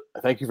table it.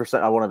 Thank you for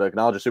saying. I wanted to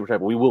acknowledge the super chat,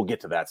 but we will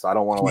get to that. So I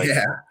don't want to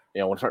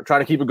want to try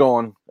to keep it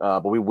going,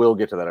 but we will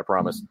get to that. I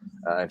promise,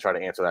 and try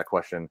to answer that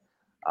question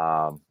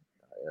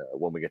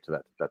when we get to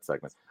that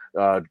segment.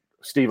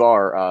 Steve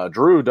R.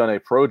 Drew done a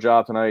pro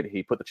job tonight.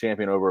 He put the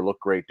champion over.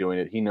 Looked great doing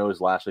it. He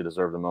knows Lashley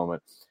deserved the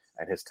moment,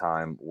 and his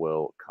time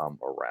will come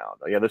around.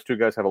 Those two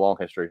guys have a long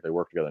history. They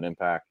worked together in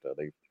Impact.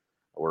 They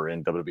were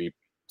in WWE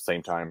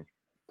same time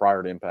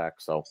prior to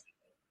Impact. So,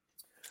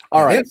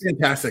 all right. They have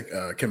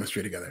fantastic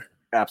chemistry together.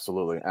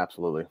 Absolutely.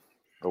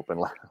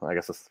 Open. I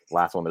guess this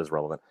last one that is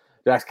relevant.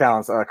 Jax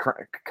Callens,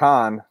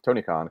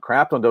 Tony Khan,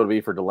 crapped on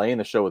WWE for delaying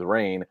the show with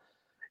rain.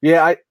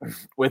 Yeah,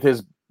 with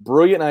his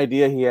brilliant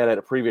idea he had at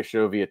a previous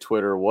show via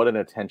Twitter. What an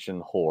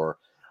attention whore.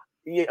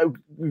 Yeah,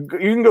 you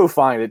can go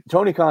find it.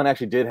 Tony Khan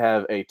actually did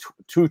have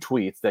two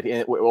tweets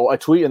a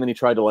tweet, and then he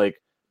tried to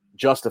like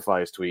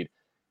justify his tweet.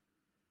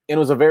 And it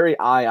was a very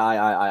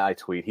I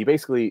tweet.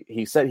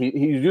 He said he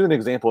used an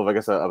example of, I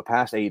guess, a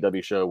past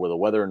AEW show where the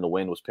weather and the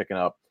wind was picking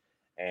up,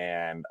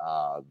 and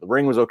the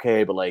ring was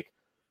okay, but like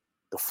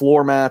the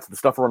floor mats, the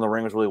stuff around the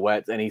ring was really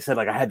wet. And he said,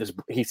 like, I had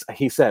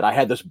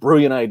this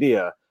brilliant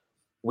idea.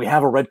 We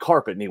have a red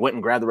carpet, and he went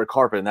and grabbed the red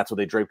carpet, and that's what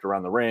they draped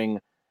around the ring.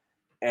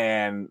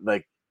 And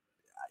like,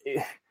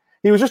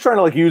 he was just trying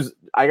to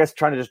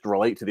trying to just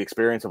relate to the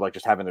experience of like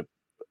just having to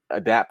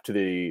adapt to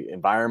the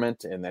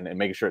environment and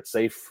making sure it's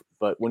safe.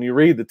 But when you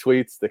read the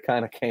tweets, they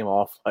kind of came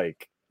off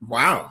like,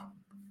 wow,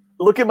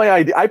 look at my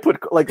idea.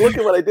 Look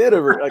at what I did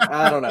over. Like,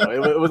 I don't know.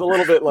 It was a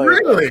little bit like,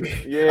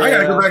 really? Yeah. I got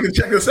to go back and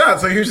check this out.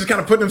 So he was just kind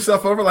of putting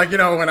himself over like,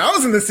 when I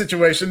was in this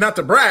situation, not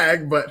to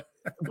brag, but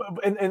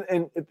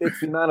And it's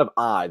the amount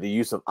of the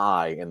use of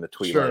in the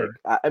tweet. Sure.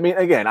 Like, I mean,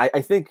 again,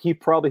 I think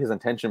his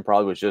intention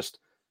probably was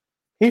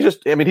he's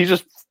just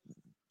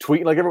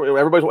tweeting like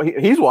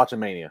he's watching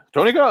Mania.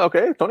 Tony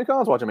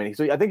Khan's watching Mania.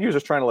 So I think he was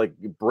just trying to like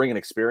bring an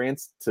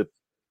experience to.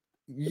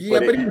 Yeah,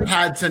 but he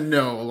had to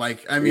know.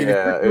 Like, I mean,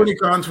 if Tony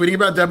Khan tweeting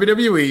about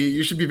WWE,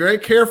 you should be very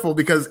careful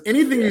because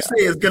anything you say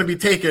is going to be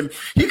taken.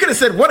 He could have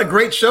said, "What a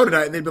great show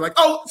tonight," and they'd be like,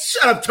 "Oh,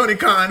 shut up, Tony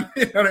Khan."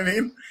 You know what I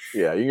mean?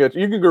 Yeah, you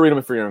can go read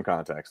them for your own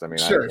context. I mean,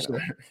 sure.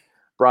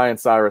 Brian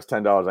Cyrus,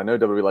 $10. I know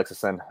WWE likes to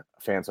send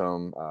fans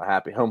home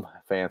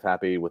fans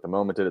happy with the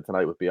moment. Did it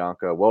tonight with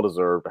Bianca. Well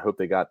deserved. I hope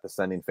they got the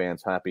sending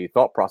fans happy.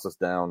 Thought process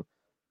done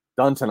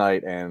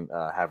tonight, and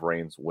have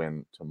Reigns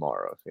win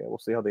tomorrow. So yeah, we'll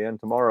see how they end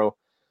tomorrow.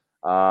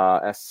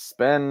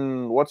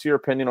 Espen, what's your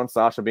opinion on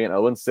Sasha being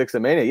 0-6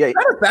 at Mania? Yeah, is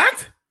that a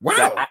fact?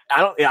 Wow.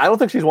 I don't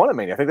think she's won at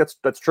Mania. I think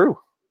that's true.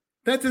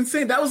 That's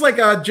insane. That was like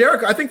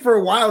Jericho. I think for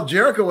a while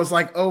Jericho was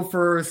like,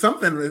 for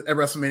something at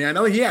WrestleMania. I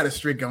know he had a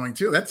streak going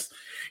too. That's,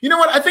 you know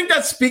what? I think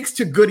that speaks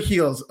to good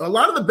heels. A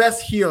lot of the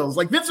best heels,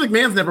 like Vince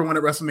McMahon's never won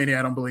at WrestleMania,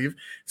 I don't believe.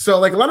 So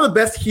like a lot of the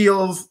best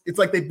heels, it's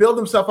like they build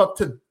themselves up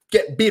to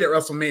get beat at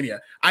WrestleMania.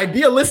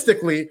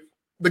 Idealistically,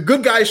 the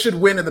good guys should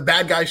win and the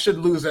bad guys should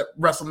lose at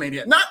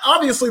WrestleMania. Not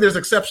obviously there's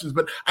exceptions,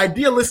 but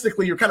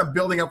idealistically you're kind of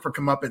building up for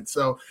comeuppance.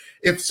 So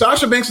if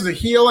Sasha Banks was a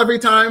heel every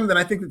time, then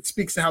I think it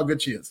speaks to how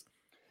good she is.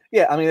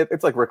 Yeah, I mean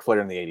it's like Ric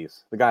Flair in the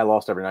 '80s. The guy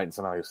lost every night and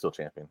somehow he was still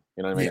champion.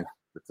 You know what I mean? Yeah.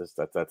 It's just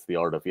that's the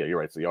art of you're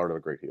right. It's the art of a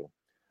great heel.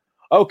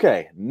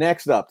 Okay,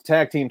 next up,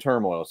 tag team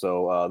turmoil.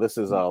 So this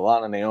is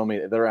Lana and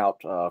Naomi. They're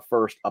out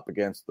first up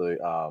against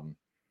Carmella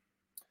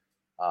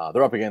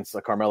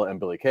and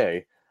Billie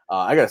Kay.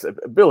 I gotta say,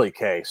 Billie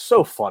Kay,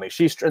 so funny.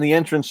 She's in the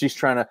entrance. She's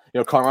trying to,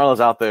 Carmella's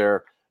out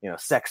there,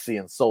 sexy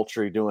and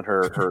sultry, doing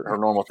her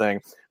normal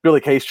thing. Billie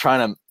Kay's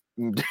trying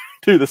to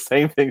do the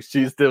same thing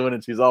she's doing,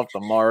 and she's off the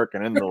mark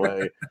and in the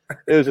way.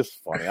 It was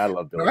just funny. I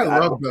love Billie. I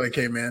love Billie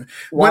Kay, man.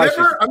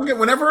 Whenever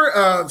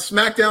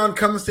SmackDown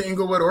comes to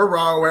Inglewood or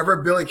Raw, or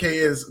wherever Billie Kay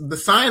is, the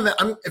sign that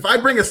if I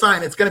bring a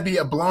sign, it's going to be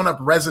a blown up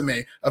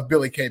resume of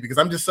Billie Kay because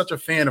I'm just such a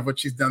fan of what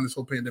she's done this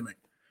whole pandemic.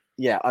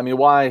 Yeah, I mean,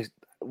 why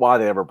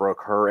they ever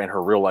broke her and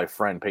her real life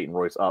friend Peyton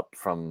Royce up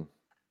from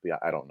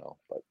I don't know,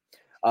 but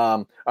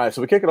all right, so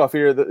we kick it off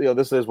here.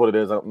 This is what it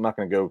is. I'm not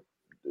going to go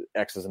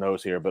X's and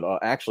O's here, but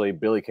actually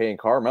Billie Kay and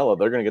Carmella,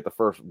 they're going to get the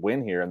first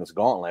win here in this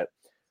gauntlet,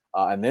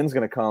 and then's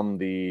going to come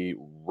the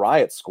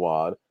Riot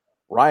Squad.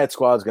 Riot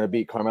Squad's going to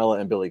beat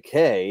Carmella and Billie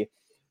Kay.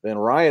 Then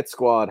Riot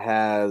Squad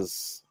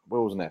has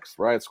what was next?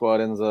 Riot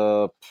Squad ends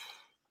up.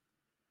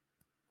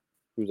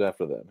 Who's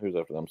after them?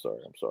 I'm sorry.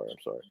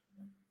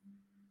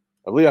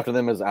 I believe after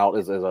them is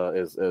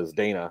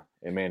Dana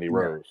and Mandy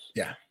Rose.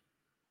 Yeah.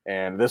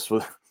 And this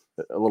was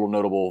a little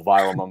notable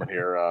viral moment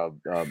here.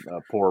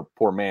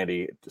 Poor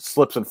Mandy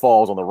slips and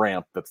falls on the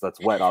ramp. That's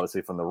wet,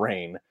 obviously, from the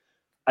rain.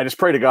 I just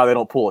pray to God they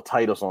don't pull a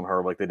Titus on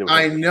her like they did.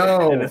 I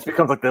know. And it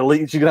becomes like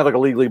she can have like a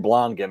Legally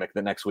Blonde gimmick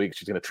the next week.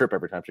 She's going to trip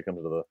every time she comes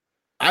to the.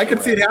 I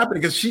could see it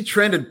happening because she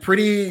trended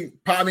pretty.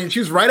 I mean, she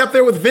was right up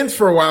there with Vince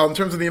for a while in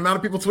terms of the amount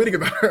of people tweeting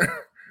about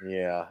her.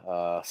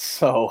 Yeah.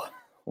 So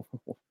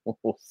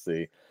we'll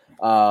see.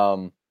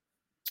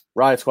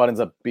 Riot Squad ends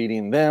up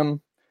beating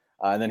them,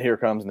 and then here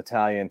comes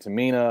Natalya and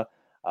Tamina.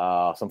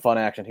 Some fun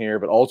action here,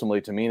 but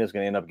ultimately Tamina is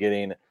going to end up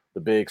getting the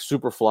big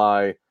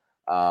Superfly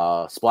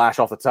splash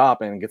off the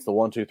top and gets the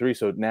 1-2-3.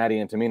 So Natty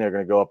and Tamina are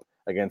going to go up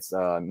against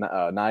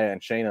Nia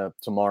and Shayna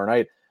tomorrow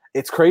night.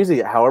 It's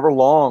crazy. However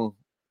long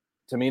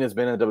Tamina's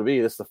been in the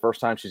WWE, this is the first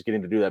time she's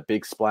getting to do that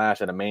big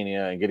splash at a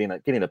Mania and getting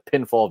a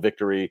pinfall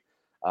victory.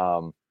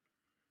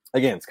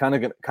 Again, it's kind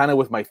of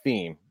with my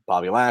theme,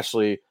 Bobby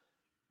Lashley.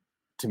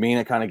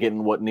 Tamina kind of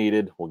getting what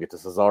needed. We'll get to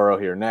Cesaro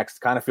here next.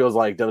 Kind of feels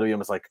like WWE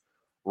is like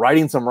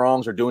righting some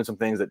wrongs or doing some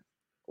things that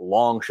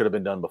long should have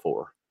been done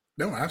before.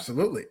 No,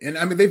 absolutely. And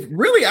I mean, they've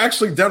really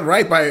actually done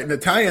right by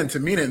Natalya and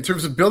Tamina in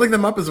terms of building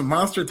them up as a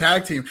monster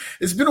tag team.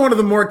 It's been one of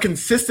the more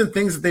consistent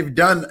things that they've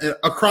done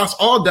across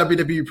all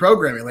WWE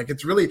programming. Like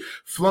it's really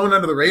flown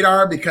under the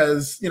radar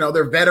because,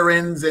 they're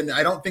veterans and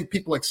I don't think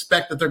people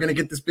expect that they're going to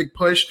get this big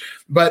push.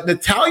 But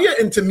Natalya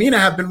and Tamina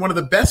have been one of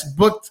the best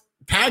booked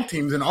tag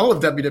teams in all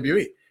of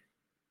WWE.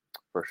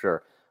 For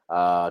sure.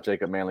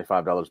 Jacob Manley,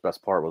 $5.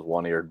 Best part was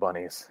one-eared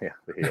bunnies.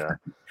 Yeah.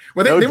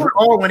 Well, they were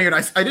all one-eared.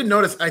 I did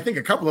notice, I think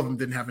a couple of them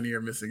didn't have an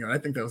ear missing. I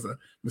think that was a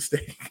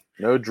mistake.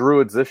 No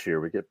druids this year.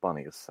 We get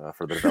bunnies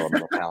for the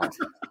developmental talent.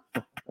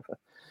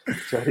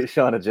 Jody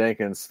Shauna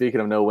Jenkins,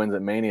 speaking of no wins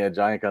at Mania,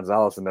 Giant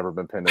Gonzalez has never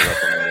been pinned at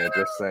WrestleMania.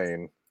 Just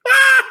saying.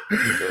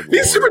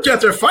 These Super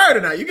Chats are fire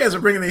tonight. You guys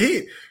are bringing the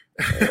heat.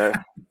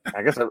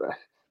 I guess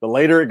the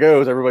later it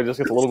goes, everybody just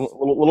gets a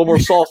little more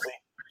saucy.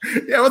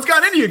 Yeah, what's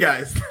gotten into you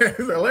guys? It's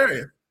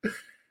hilarious.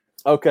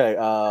 Okay,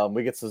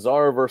 we get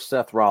Cesaro versus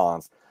Seth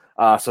Rollins.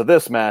 So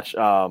this match,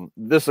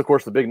 this, of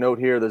course, the big note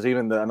here, there's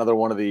even another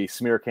one of the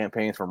smear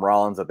campaigns from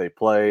Rollins that they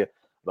play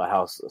about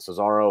how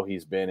Cesaro,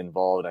 he's been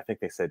involved, I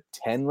think they said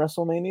 10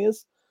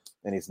 WrestleManias,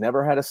 and he's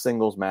never had a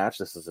singles match.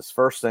 This is his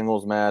first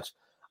singles match.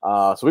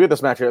 So we get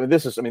this match here.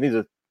 These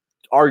are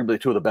arguably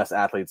two of the best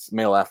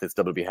male athletes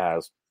WWE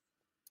has.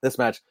 This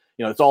match,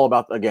 it's all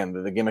about, again,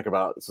 the gimmick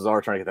about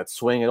Cesaro trying to get that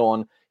swing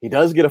on. He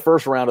does get a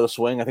first round of the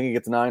swing. I think he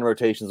gets 9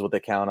 rotations, what they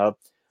count up.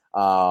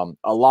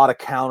 A lot of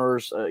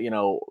counters,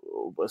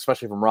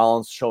 especially from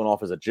Rollins, showing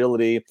off his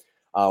agility.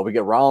 We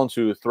get Rollins,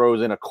 who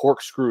throws in a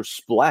corkscrew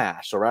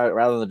splash. So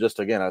rather than just,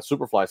 again, a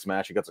superfly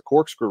smash, he gets a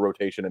corkscrew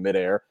rotation in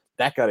midair.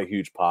 That got a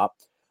huge pop.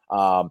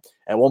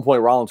 At one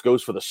point, Rollins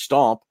goes for the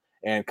stomp,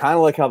 and kind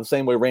of like how the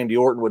same way Randy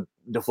Orton would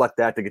deflect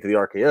that to get to the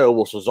RKO,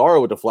 well,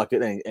 Cesaro would deflect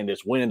it and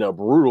just win into a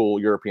brutal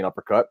European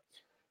uppercut.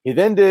 He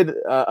then did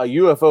a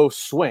UFO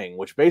swing,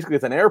 which basically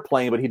is an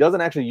airplane, but he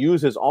doesn't actually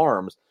use his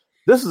arms.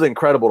 This is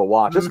incredible to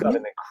watch. This got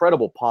an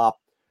incredible pop.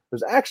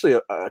 There's actually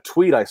a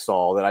tweet I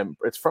saw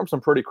it's from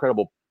some pretty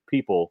credible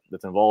people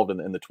that's involved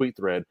in the tweet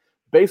thread,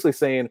 basically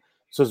saying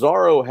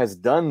Cesaro has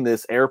done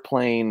this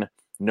airplane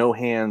no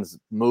hands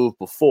move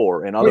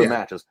before in other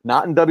matches,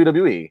 not in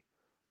WWE,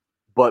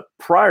 but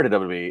prior to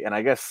WWE. And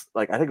I guess,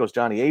 I think it was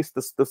Johnny Ace,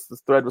 this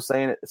thread was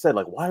saying, it said,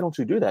 why don't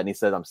you do that? And he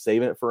said, I'm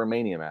saving it for a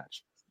Mania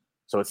match.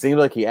 So it seemed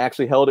like he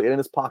actually held it in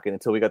his pocket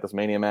until we got this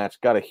Mania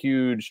match. Got a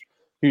huge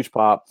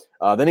pop.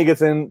 Then he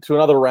gets into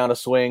another round of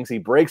swings. He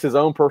breaks his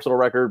own personal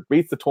record,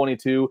 beats the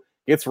 22,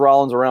 gets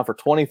Rollins around for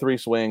 23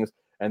 swings,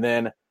 and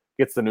then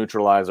gets the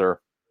neutralizer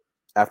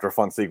after a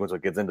fun sequence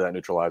that gets into that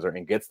neutralizer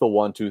and gets the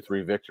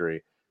 1-2-3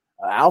 victory.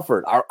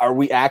 Alfred, are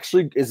we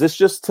actually, is this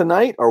just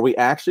tonight? Are we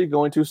actually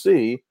going to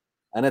see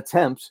an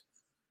attempt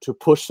to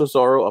push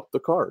Cesaro up the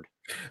card?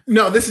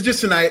 No, this is just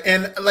tonight.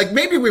 And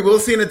maybe we will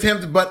see an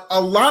attempt, but a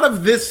lot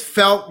of this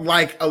felt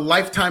like a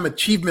lifetime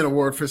achievement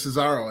award for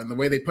Cesaro and the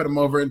way they put him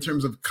over in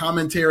terms of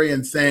commentary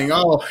and saying,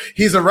 oh,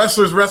 he's a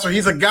wrestler's wrestler.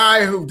 He's a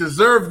guy who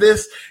deserved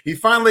this. He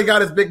finally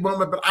got his big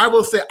moment. But I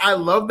will say, I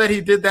love that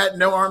he did that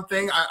no arm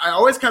thing. I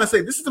always kind of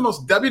say this is the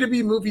most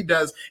WWE move he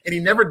does, and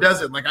he never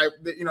does it.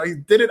 He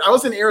did it. I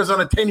was in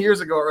Arizona 10 years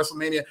ago at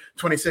WrestleMania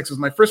 26. It was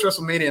my first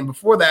WrestleMania. And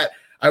before that,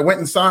 I went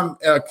and saw him,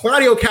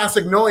 Claudio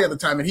Castagnoli at the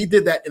time, and he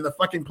did that, and the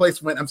effing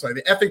place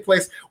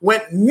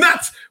went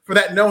nuts for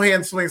that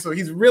no-hand swing. So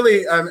he's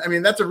really,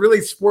 that's a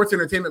really sports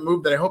entertainment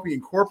move that I hope he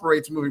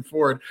incorporates moving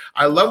forward.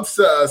 I loved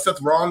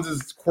Seth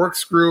Rollins'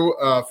 corkscrew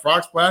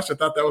frog splash. I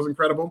thought that was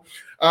incredible.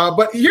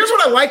 But here's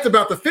what I liked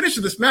about the finish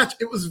of this match.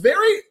 It was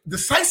very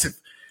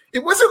decisive.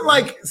 It wasn't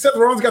like Seth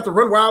Rollins got to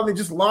run wild and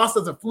he just lost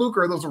as a fluke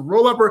or there was a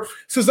roll-up.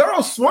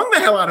 Cesaro swung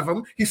the hell out of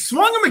him. He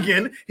swung him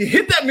again. He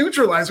hit that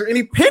neutralizer and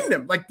he pinned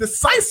him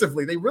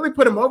decisively. They really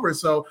put him over.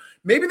 So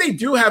maybe they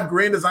do have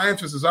grand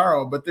designs for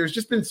Cesaro, but there's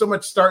just been so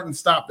much start and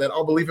stop that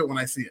I'll believe it when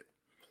I see it.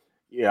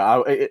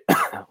 Yeah,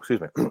 excuse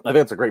me. I think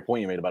that's a great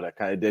point you made about it.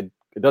 It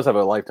does have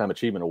a Lifetime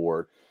Achievement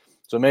Award.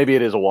 So maybe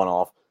it is a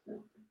one-off.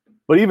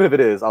 But even if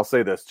it is, I'll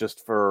say this,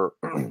 just for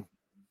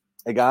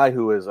a guy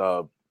who is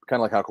kind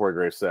of like how Corey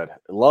Graves said,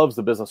 loves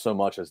the business so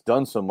much, has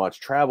done so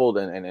much, traveled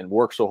and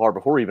worked so hard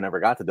before he even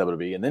ever got to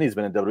WWE, and then he's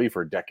been in WWE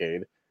for a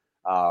decade,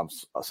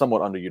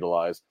 somewhat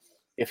underutilized.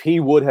 If he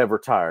would have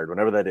retired,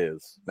 whenever that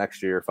is,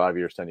 next year, 5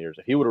 years, 10 years,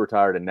 if he would have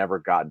retired and never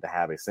gotten to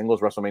have a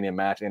singles WrestleMania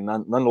match, and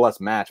nonetheless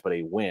match, but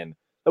a win,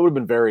 that would have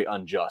been very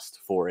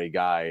unjust for a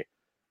guy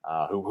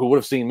who would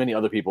have seen many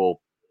other people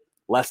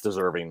less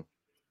deserving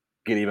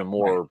get even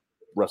more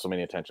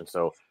WrestleMania attention.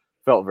 So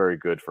felt very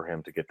good for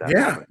him to get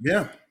that.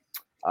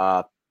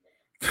 Yeah.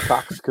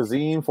 Fox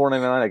Kazim,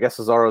 $4.99. I guess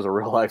Cesaro is a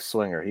real life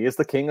swinger. He is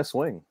the king of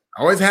swing.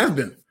 Always has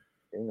been.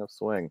 King of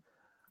swing.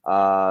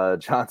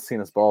 John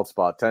Cena's bald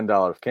spot,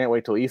 $10. Can't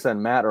wait till Issa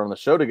and Matt are on the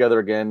show together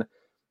again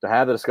to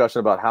have the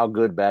discussion about how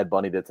good Bad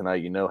Bunny did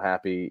tonight.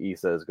 Happy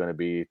Issa is going to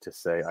be to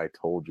say, I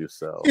told you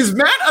so. Is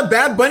Matt a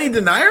Bad Bunny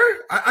denier?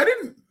 I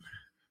don't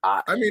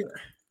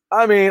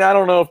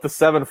know if the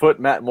 7-foot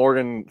Matt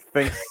Morgan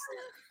thinks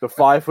the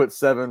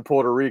 5'7"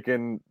 Puerto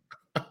Rican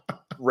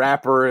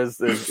rapper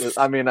is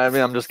I'm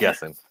just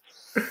guessing.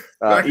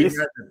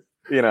 Issa,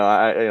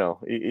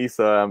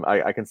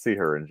 I can see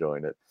her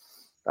enjoying it.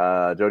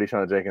 Jody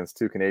Shauna Jenkins,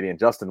 2 Canadian.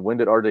 Justin, when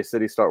did RJ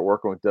City start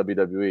working with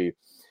WWE?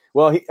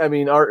 Well,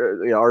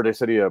 RJ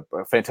City, a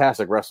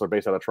fantastic wrestler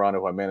based out of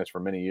Toronto who I managed for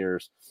many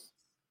years.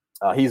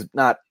 He's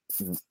not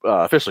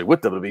officially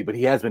with WWE, but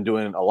he has been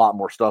doing a lot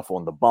more stuff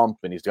on The Bump,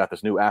 and he's got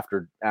this new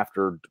after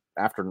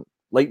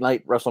late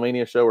night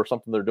WrestleMania show or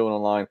something they're doing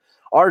online.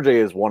 RJ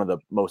is one of the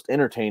most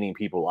entertaining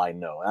people I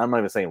know. And I'm not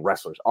even saying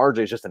wrestlers. RJ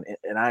is just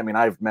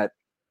I've met,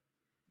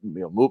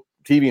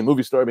 TV and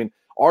movie star.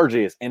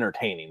 RJ is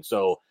entertaining.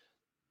 So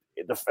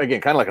again,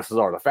 kind of like a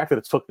Cesaro, the fact that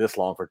it took this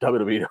long for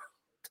WWE to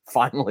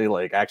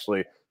finally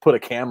actually put a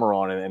camera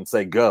on it and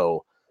say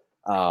go,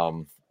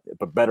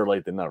 but better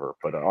late than never.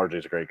 But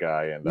RJ's a great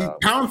guy, and he's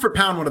pound for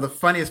pound one of the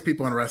funniest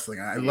people in wrestling.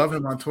 I love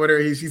him on Twitter.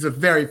 He's a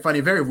very funny,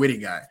 very witty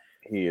guy.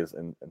 He is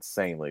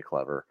insanely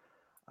clever.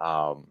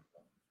 I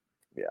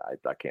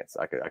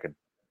could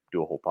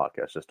do a whole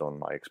podcast just on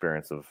my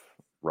experience of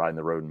riding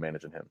the road and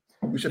managing him.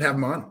 We should have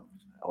him on.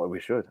 Oh, we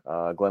should.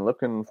 Glenn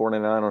Lipkin, $4.99. I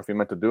don't know if you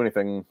meant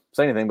to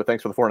say anything, but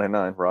thanks for the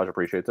 $4.99. Raj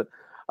appreciates it.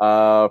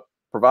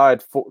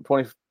 Provide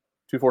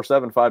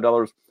 2247,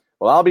 $5.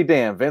 Well, I'll be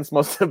damned. Vince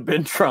must have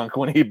been drunk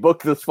when he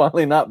booked this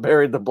finally not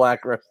buried the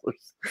black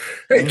wrestlers.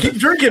 Hey, keep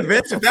drinking,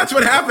 Vince. If that's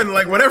what happened,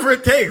 like whatever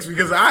it takes,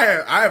 because I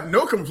have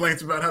no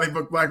complaints about how they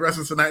book black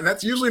wrestlers tonight, and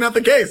that's usually not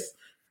the case.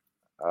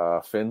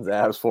 Finn's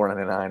abs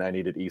 $4.99. I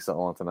needed Issa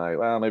on tonight.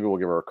 Well, maybe we'll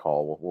give her a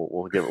call.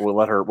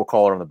 We'll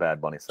call her on the Bad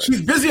Bunny side.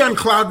 She's busy on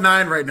Cloud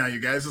 9 right now, you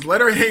guys. Just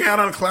let her hang out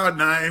on Cloud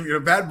 9. You know,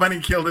 Bad Bunny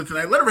killed it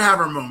tonight. Let her have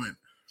her moment.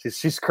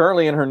 She's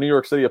currently in her New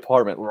York City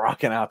apartment,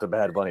 rocking out to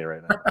Bad Bunny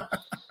right now.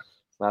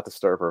 Not to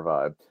disturb her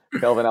vibe.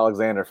 Kelvin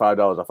Alexander,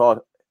 $5. I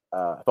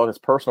thought his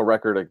personal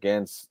record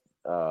against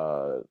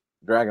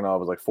Dragunov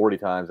was like 40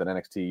 times in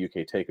NXT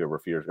UK Takeover a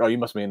few years. Oh, you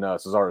must mean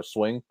Cesaro's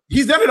swing.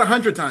 He's done it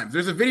 100 times.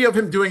 There's a video of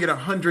him doing it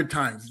 100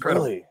 times.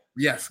 Incredible. Really?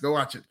 Yes, go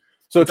watch it.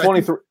 So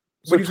 23.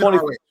 So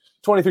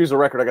 23 is the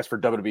record, I guess, for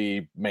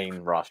WWE main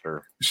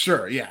roster.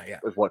 Sure. Yeah.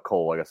 Is what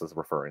Cole, I guess, is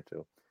referring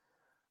to.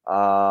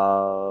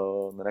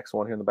 The next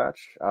one here in the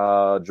batch,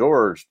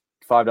 George.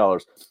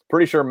 $5.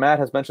 Pretty sure Matt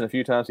has mentioned a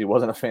few times he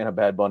wasn't a fan of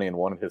Bad Bunny and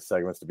wanted his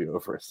segments to be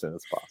over as soon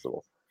as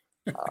possible.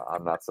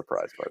 I'm not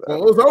surprised by that. Well,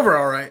 it was over,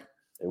 all right.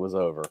 It was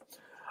over.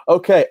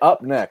 Okay,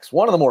 up next,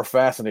 one of the more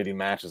fascinating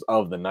matches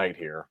of the night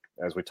here,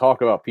 as we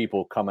talk about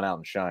people coming out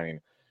and shining.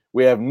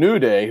 We have New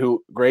Day,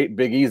 who, great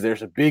Big E's there.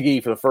 So Big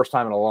E, for the first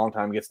time in a long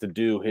time, gets to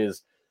do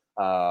his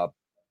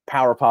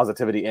power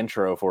positivity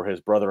intro for his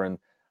brethren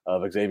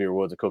of Xavier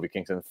Woods and Kofi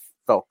Kingston.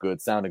 Felt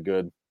good, sounded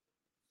good.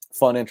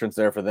 Fun entrance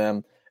there for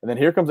them. And then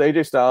here comes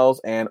AJ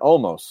Styles and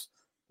Omos.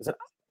 Is it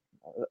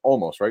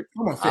Almost, right?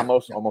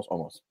 Almost, yeah.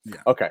 Almost. Yeah.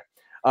 Okay.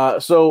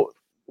 So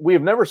we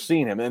have never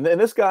seen him. And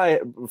this guy,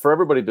 for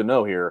everybody to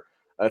know here,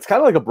 it's kind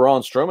of like a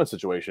Braun Strowman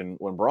situation.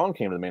 When Braun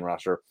came to the main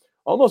roster,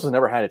 Omos has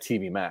never had a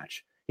TV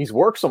match. He's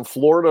worked some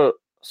Florida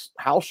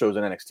house shows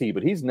in NXT,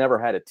 but he's never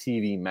had a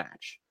TV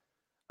match.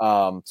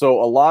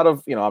 So a lot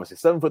of, obviously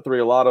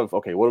 7'3", a lot of,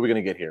 okay, what are we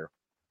going to get here?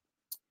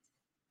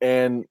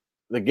 And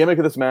the gimmick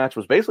of this match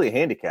was basically a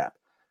handicap.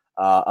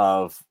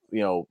 Of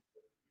the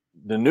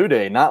New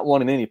Day not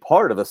wanting any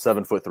part of a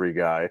 7'3"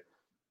 guy.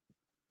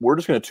 We're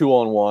just going to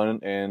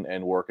 2-on-1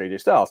 and work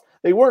AJ Styles.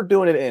 They weren't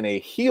doing it in a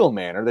heel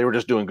manner. They were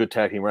just doing good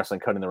tag team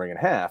wrestling, cutting the ring in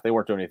half. They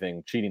weren't doing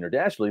anything cheating or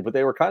dastardly, but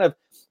they were kind of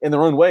in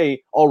their own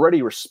way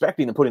already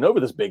respecting and putting over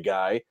this big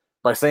guy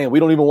by saying we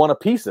don't even want a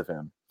piece of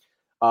him.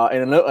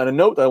 And a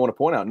note that I want to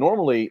point out: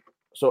 normally,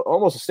 so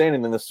almost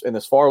standing in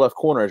this far left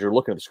corner as you're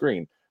looking at the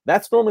screen.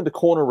 That's normally the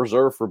corner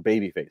reserved for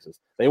baby faces.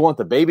 They want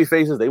the baby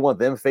faces. They want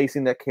them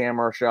facing that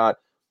camera shot.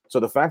 So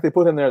the fact they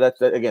put him there,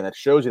 that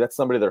shows you that's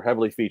somebody they're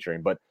heavily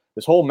featuring. But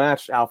this whole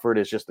match, Alfred,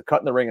 is just the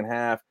cutting the ring in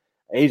half.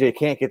 AJ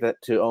can't get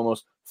that to Omos.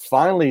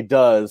 Finally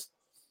does.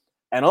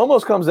 And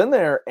Omos comes in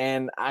there.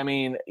 And, I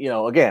mean,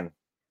 again,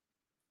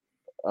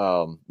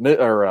 Xavier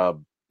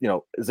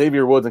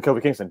Woods and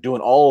Kofi Kingston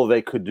doing all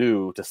they could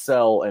do to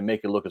sell and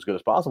make it look as good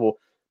as possible.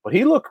 But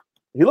he looked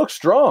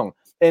strong.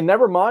 And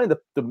never mind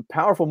the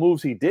powerful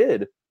moves he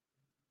did,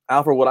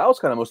 Alfred, what I was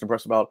kind of most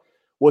impressed about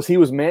was he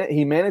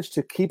managed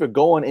to keep it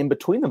going in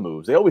between the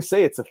moves. They always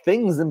say it's the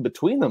things in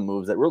between the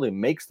moves that really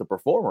makes the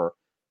performer.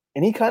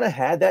 And he kind of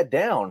had that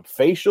down.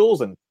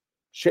 Facials and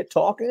shit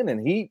talking,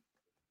 and he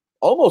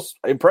almost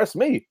impressed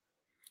me.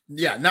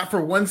 Yeah, not for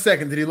 1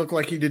 second did he look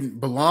like he didn't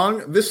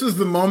belong. This is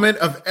the moment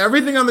of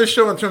everything on this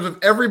show in terms of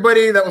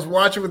everybody that was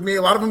watching with me.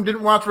 A lot of them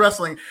didn't watch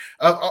wrestling.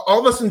 All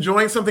of us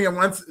enjoying something at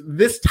once.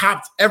 This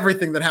topped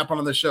everything that happened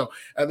on the show.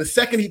 The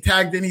second he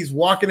tagged in, he's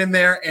walking in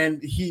there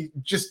and he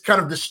just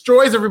kind of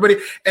destroys everybody.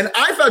 And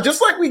I thought,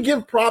 just like we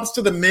give props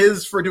to The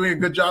Miz for doing a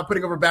good job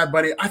putting over Bad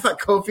Bunny, I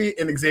thought Kofi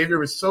and Xavier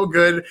was so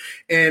good.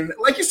 And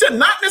like you said,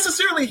 not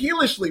necessarily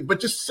heelishly, but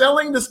just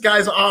selling this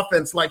guy's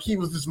offense like he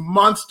was this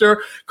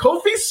monster.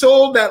 Kofi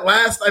sold that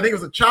last, I think it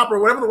was a chopper,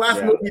 whatever the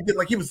last move he did,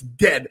 like he was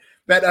dead.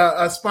 That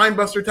a spine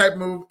buster type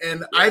move,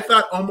 and I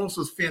thought Omos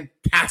was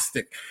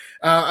fantastic.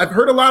 I've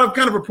heard a lot of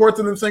kind of reports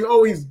of them saying,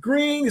 oh, he's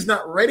green, he's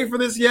not ready for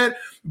this yet.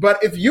 But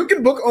if you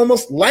can book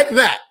Omos like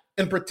that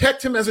and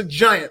protect him as a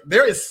giant,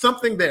 there is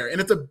something there,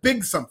 and it's a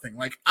big something.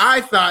 Like,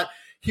 I thought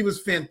he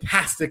was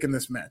fantastic in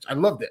this match. I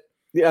loved it.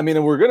 Yeah, I mean,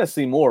 and we're going to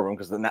see more of him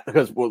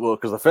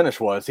because the finish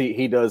was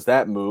he does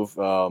that move,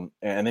 and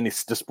then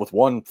he's just with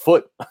 1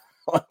 foot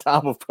on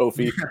top of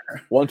Kofi.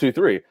 1, 2,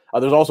 3.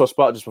 There's also a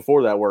spot just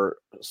before that where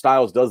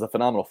Styles does the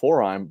phenomenal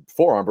forearm,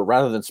 but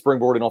rather than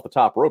springboarding off the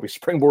top rope, he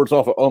springboards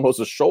off of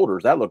Omos'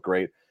 shoulders. That looked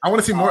great. I want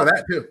to see more of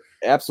that too.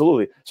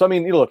 Absolutely. So I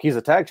mean, look, he's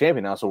a tag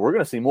champion now, so we're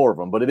going to see more of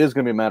him. But it is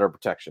going to be a matter of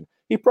protection.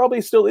 He probably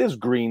still is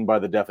green by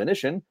the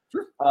definition.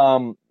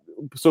 Sure.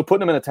 So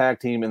putting him in a tag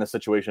team in this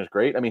situation is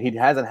great. I mean, he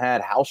hasn't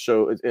had house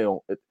show.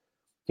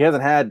 He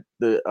hasn't had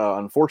the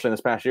unfortunately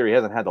this past year. He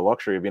hasn't had the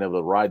luxury of being able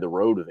to ride the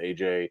road with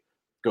AJ.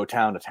 Go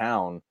town to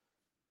town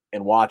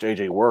and watch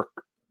AJ work,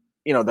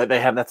 that they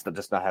have, that's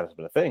just not having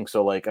been a thing.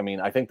 So like, I mean,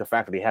 I think the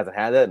fact that he hasn't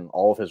had that and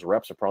all of his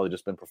reps have probably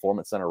just been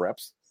performance center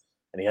reps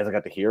and he hasn't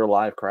got to hear a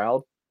live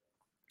crowd.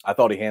 I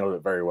thought he handled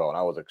it very well. And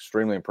I was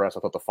extremely impressed.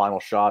 I thought the final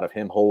shot of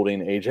him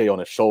holding AJ on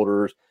his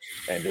shoulders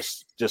and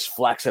just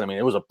flexing. I mean,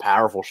 it was a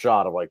powerful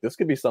shot of like, this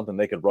could be something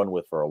they could run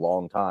with for a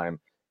long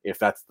time. If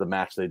that's the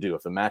match they do,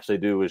 if the match they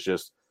do is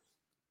just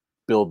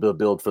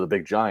build for the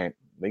big giant,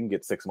 they can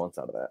get 6 months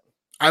out of that.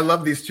 I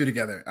love these two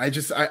together. I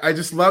just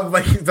love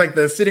like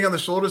the sitting on the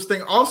shoulders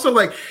thing. Also,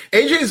 like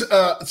AJ's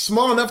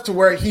small enough to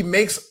where he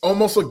makes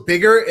almost look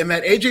bigger, and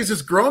that AJ's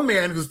this grown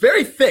man who's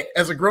very thick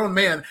as a grown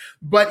man,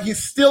 but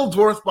he's still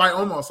dwarfed by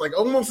Omos. Like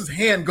Omos's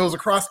hand goes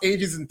across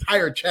AJ's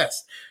entire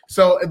chest.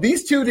 So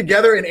these two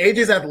together and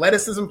AJ's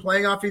athleticism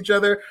playing off each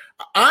other,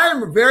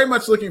 I'm very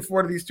much looking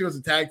forward to these two as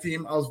a tag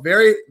team. I was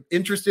very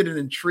interested and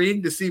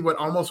intrigued to see what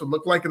Omos would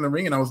look like in the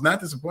ring, and I was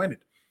not disappointed.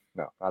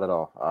 No, not at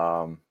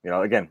all.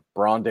 Again,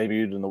 Braun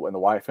debuted in the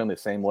Wyatt family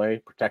the same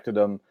way, protected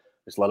him,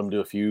 just let him do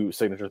a few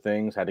signature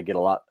things, had to get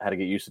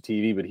used to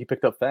TV, but he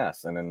picked up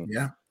fast. And then,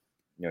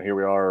 here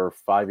we are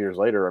 5 years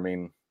later. I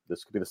mean,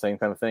 this could be the same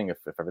kind of thing if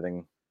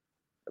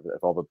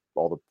all the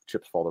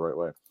chips fall the right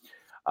way.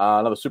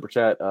 Another super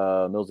chat,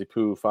 Millsy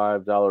Poo,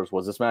 $5.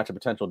 Was this match a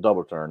potential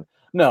double turn?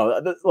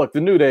 No, look, the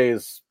New Day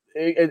is,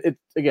 it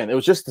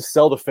was just to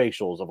sell the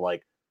facials of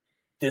like,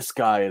 this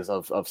guy is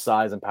of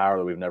size and power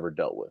that we've never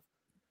dealt with.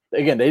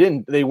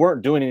 Again, they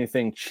weren't doing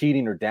anything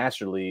cheating or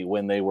dastardly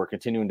when they were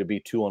continuing to be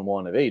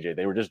 2-on-1 of AJ.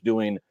 They were just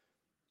doing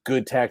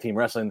good tag team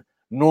wrestling.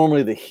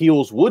 Normally the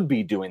heels would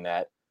be doing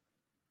that.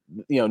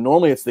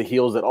 Normally it's the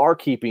heels that are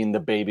keeping the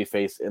baby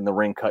face in the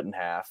ring cut in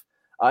half.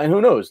 And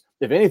who knows?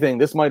 If anything,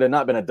 this might have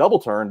not been a double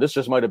turn. This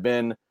just might have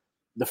been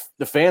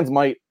the fans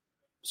might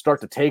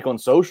start to take on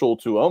social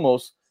to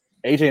almost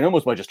AJ and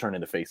almost might just turn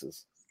into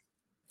faces.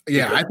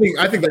 Yeah, I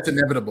think that's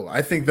inevitable.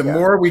 I think the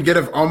more we get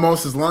of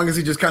Omos, as long as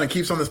he just kind of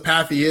keeps on this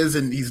path he is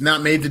and he's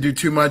not made to do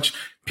too much,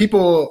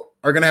 people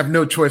are going to have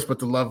no choice but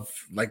to love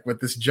like what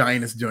this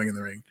giant is doing in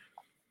the ring.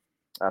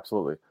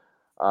 Absolutely.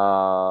 We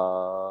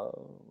got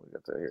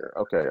to here.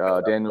 Okay,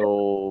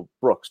 Daniel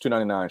Brooks,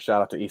 $2.99.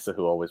 Shout out to Issa,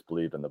 who always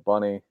believed in the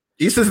bunny.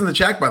 Issa's in the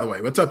chat, by the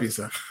way. What's up,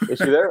 Issa? Is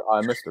she there?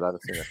 I missed it. I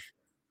haven't seen it.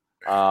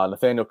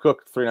 Nathaniel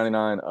Cook,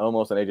 $3.99,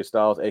 Omos and AJ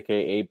Styles,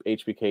 aka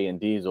HBK and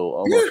Diesel.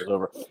 Omos is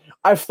over.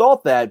 I've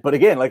thought that, but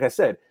again, like I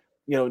said,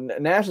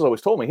 Nash has always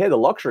told me he had the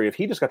luxury if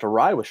he just got to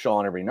ride with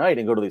Shawn every night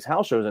and go to these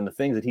house shows and the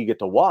things that he get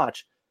to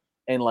watch,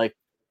 and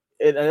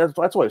that's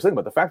what I was thinking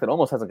about the fact that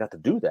Omos hasn't got to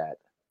do that.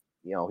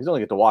 He only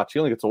gets to watch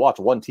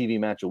one TV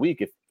match a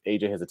week if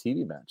AJ has a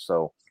TV match.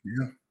 So,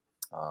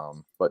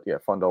 but yeah,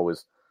 fun to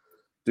always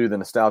do the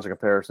nostalgia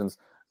comparisons.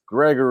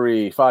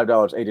 Gregory, $5.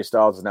 AJ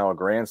Styles is now a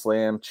Grand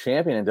Slam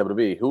champion in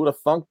WWE. Who would have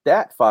thunk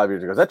that 5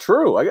 years ago? Is that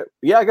true? I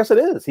guess it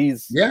is.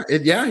 He's now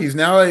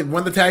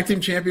won the tag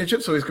team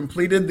championship, so he's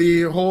completed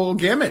the whole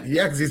gamut.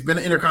 Yeah, because he's been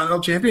an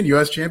Intercontinental champion,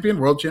 U.S. champion,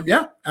 world champion.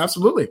 Yeah,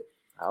 absolutely.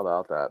 How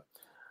about that?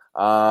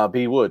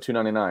 B Wood,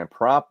 $2.99.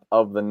 Pop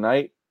of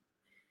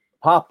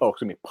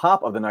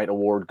the night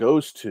award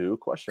goes to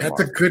question mark.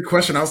 That's a good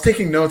question. I was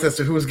taking notes as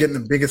to who was getting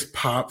the biggest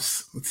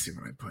pops. Let's see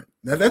what I put.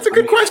 That's a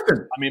good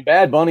question. I mean,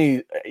 Bad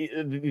Bunny.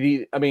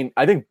 I think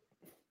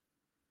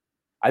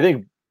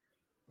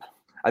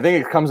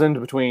it comes into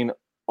between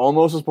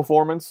Omos's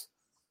performance,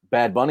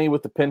 Bad Bunny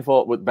with the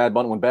pinfall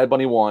when Bad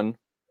Bunny won.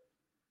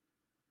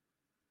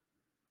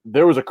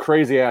 There was a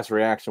crazy ass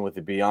reaction with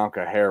the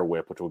Bianca hair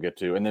whip, which we'll get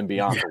to, and then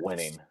Bianca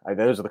winning.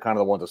 Those are the kind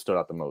of the ones that stood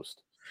out the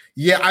most.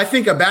 Yeah, I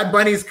think a Bad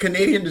Bunny's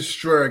Canadian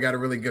Destroyer got a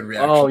really good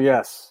reaction. Oh,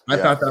 yes. I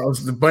thought that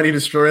was the Bunny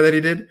Destroyer that he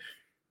did.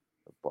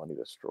 The Bunny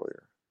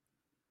Destroyer.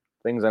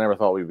 Things I never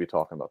thought we'd be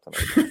talking about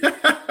tonight.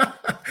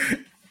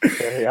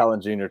 Hey,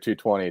 Allen Jr.,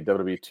 220,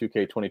 WWE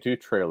 2K22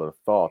 trailer.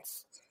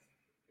 Thoughts?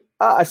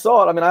 I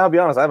saw it. I mean, I'll be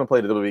honest, I haven't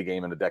played a WWE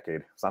game in a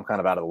decade, so I'm kind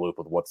of out of the loop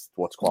with what's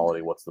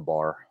quality, what's the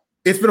bar.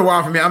 It's been a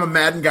while for me. I'm a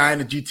Madden guy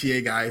and a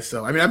GTA guy.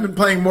 So, I mean, I've been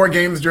playing more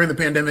games during the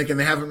pandemic, and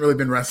they haven't really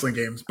been wrestling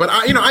games. But,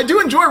 I do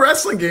enjoy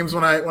wrestling games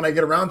when I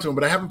get around to them,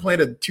 but I haven't played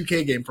a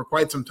 2K game for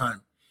quite some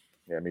time.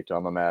 Yeah, me too.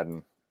 I'm a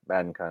Madden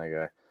kind of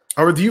guy.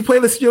 Or do you play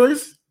the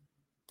Steelers?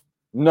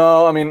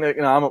 No, I mean,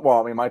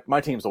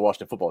 my team's the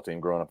Washington football team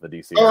growing up in the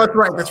DC. Oh, that's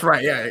right. That's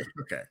right. Yeah.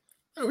 Okay.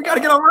 We got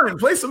to get online and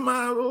play some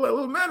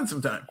little Madden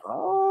sometime.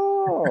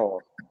 Oh,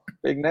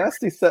 Big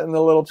Nasty setting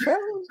the little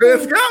challenge.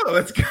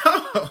 Let's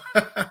go.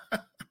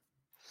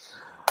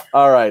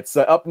 All right,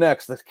 so up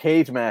next, the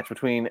cage match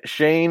between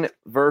Shane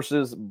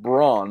versus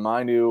Braun.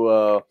 Mind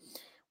you,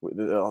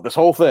 this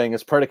whole thing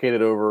is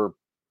predicated over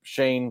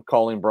Shane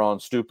calling Braun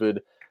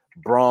stupid,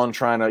 Braun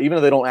trying to, even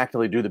though they don't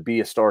actively do the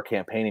Be a Star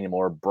campaign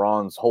anymore,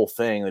 Braun's whole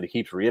thing that he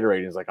keeps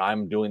reiterating is like,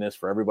 I'm doing this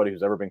for everybody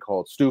who's ever been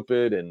called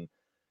stupid, and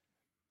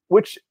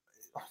which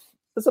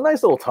is a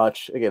nice little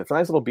touch. Again, it's a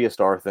nice little Be a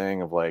Star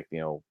thing of like,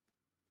 you're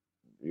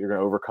going to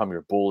overcome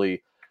your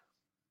bully.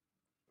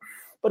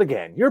 But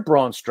again, you're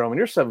Braun Strowman,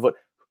 you're 7 foot.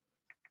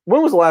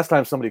 When was the last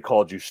time somebody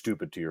called you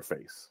stupid to your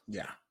face?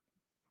 Yeah.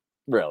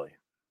 Really?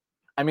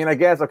 I mean, I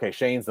guess, okay,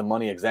 Shane's the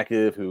money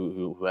executive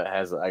who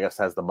has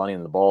the money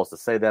and the balls to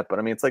say that, but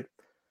I mean, it's like,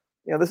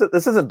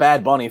 this isn't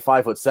Bad Bunny,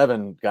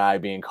 5'7" guy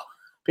being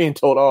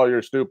told, oh,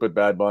 you're stupid,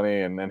 Bad Bunny,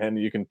 and then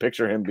you can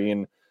picture him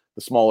being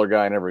the smaller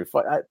guy in every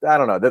fight. I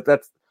don't know.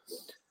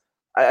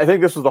 I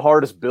think this was the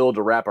hardest build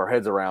to wrap our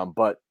heads around,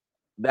 but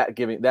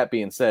that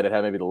being said, it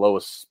had maybe the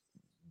lowest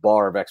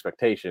bar of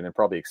expectation and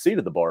probably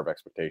exceeded the bar of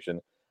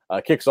expectation.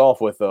 Kicks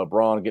off with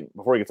Braun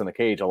before he gets in the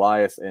cage.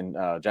 Elias and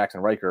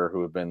Jackson Riker,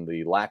 who have been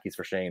the lackeys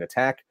for Shane,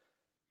 attack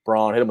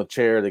Braun, hit him with a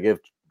chair. They give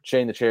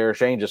Shane the chair.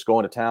 Shane just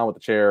going to town with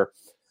the chair.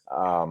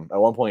 At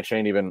one point,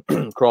 Shane even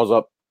crawls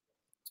up,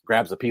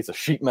 grabs a piece of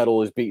sheet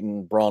metal, is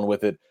beating Braun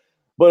with it.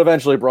 But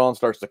eventually, Braun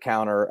starts to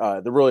counter.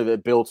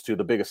 That builds to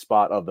the biggest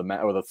spot of the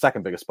match, or the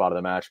second biggest spot of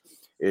the match,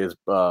 is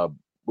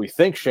we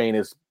think Shane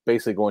is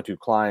basically going to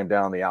climb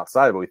down the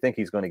outside, but we think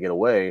he's going to get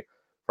away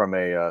from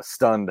a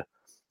stunned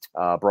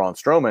Braun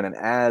Strowman. And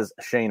as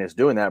Shane is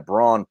doing that,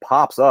 Braun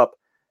pops up,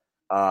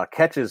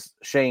 catches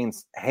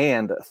Shane's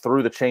hand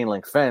through the chain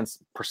link fence,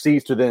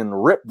 proceeds to then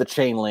rip the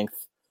chain link,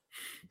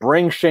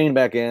 bring Shane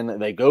back in.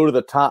 They go to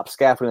the top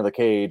scaffolding of the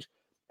cage,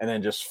 and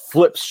then just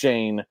flips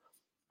Shane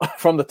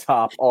from the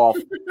top off.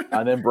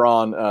 And then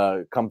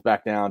Braun comes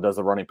back down, does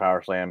the running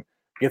power slam,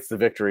 gets the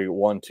victory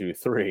 1, 2,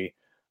 3.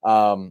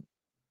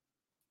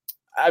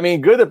 I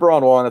mean, good that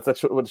Braun won.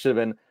 That's what it should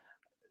have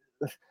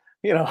been.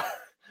 You know,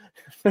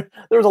 there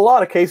was a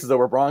lot of cases though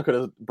where Braun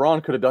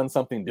could have done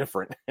something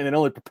different, and it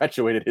only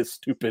perpetuated his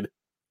stupidity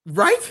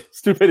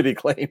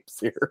claims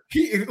here.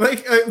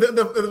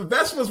 The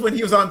best was when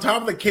he was on top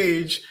of the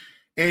cage,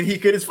 and he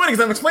could. It's funny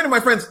because I'm explaining to my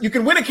friends, you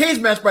can win a cage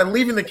match by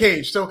leaving the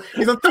cage. So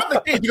he's on top of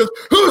the cage. He goes,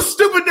 "Who's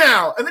stupid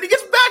now?" And then he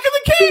gets back in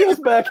the cage. He gets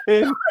back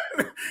in.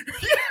 Yeah,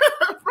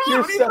 bro,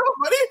 what are you doing,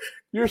 buddy?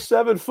 You're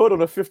 7 foot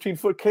on a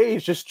 15-foot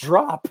cage. Just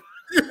drop.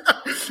 Yeah.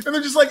 And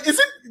they're just like,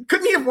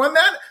 couldn't he have won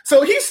that?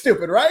 So he's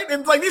stupid, right?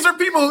 And like, these are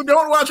people who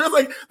don't watch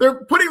wrestling. Like,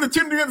 they're putting the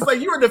two together. It's like,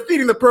 you are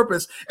defeating the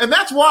purpose. And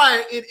that's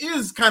why it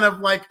is kind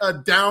of like a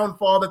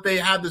downfall that they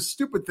had this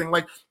stupid thing.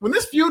 Like, when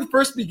this feud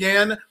first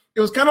began,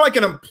 it was kind of like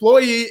an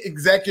employee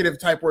executive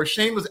type where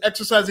Shane was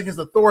exercising his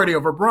authority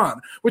over Braun,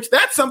 which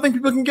that's something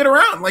people can get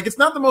around. Like, it's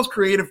not the most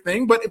creative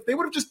thing, but if they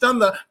would have just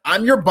done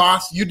I'm your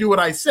boss, you do what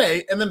I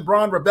say, and then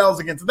Braun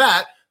rebels against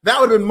that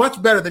would have been much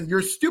better than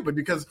you're stupid,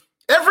 because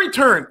every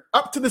turn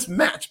up to this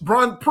match,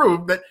 Braun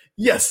proved that,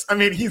 yes, I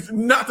mean, he's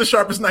not the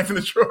sharpest knife in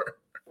the drawer.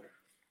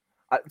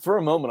 For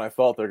a moment, I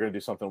thought they were going to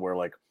do something where,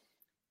 like,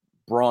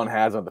 Braun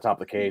has him at the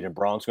top of the cage, and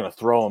Braun's going to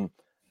throw him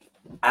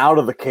out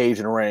of the cage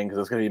and ring because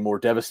it's going to be more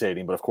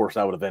devastating. But, of course,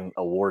 I would have then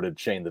awarded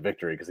Shane the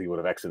victory because he would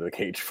have exited the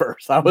cage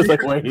first. I was,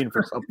 like, waiting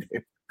for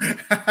something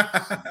like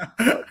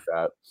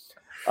that.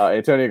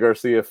 Antonio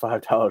Garcia,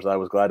 $5. I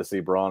was glad to see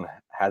Braun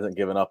hasn't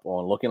given up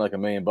on looking like $1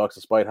 million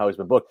despite how he's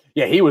been booked.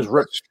 Yeah, he was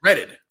ripped,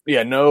 shredded.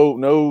 Yeah,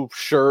 no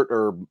shirt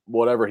or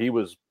whatever. He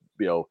was,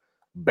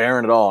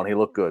 bearing it all, and he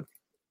looked good.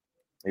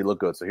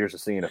 So here's the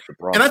scene of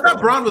Braun. And I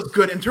thought Braun was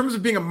good in terms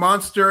of being a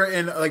monster.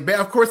 And like,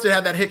 of course, they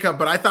had that hiccup,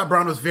 but I thought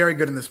Braun was very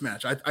good in this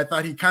match. I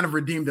thought he kind of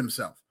redeemed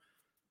himself.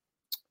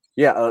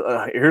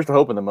 Yeah, here's the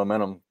hope, and the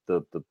momentum,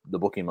 the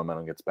booking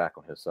momentum gets back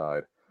on his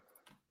side.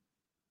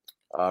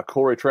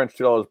 Corey Trench,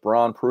 $2.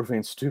 Braun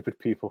proving stupid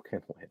people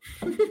can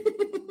win.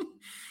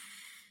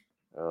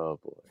 Oh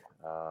boy,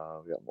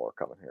 we got more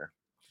coming here.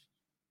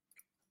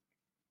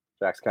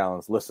 Jax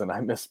Collins, listen, I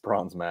missed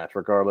Braun's match.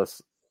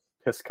 Regardless,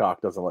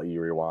 Pisscock doesn't let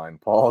you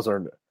rewind. Pause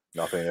or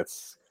nothing.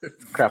 It's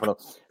crap enough.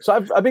 So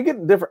I've been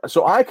getting different.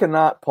 So I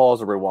cannot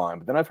pause or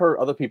rewind. But then I've heard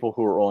other people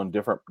who are on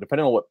different,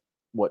 depending on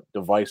what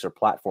device or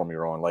platform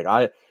you're on. Like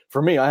I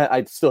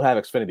still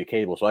have Xfinity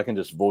cable, so I can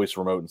just voice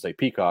remote and say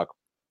Peacock.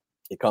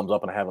 It comes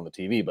up and I have it on the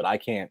TV, but I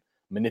can't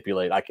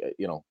manipulate. I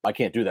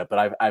can't do that.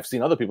 But I've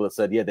seen other people that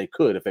said, yeah, they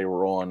could if they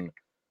were on,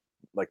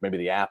 like maybe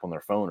the app on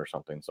their phone or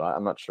something. So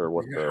I'm not sure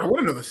what. I want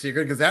to know the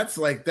secret, because that's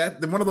like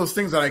that one of those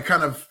things that I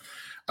kind of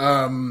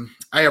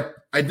I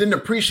didn't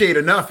appreciate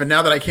enough, and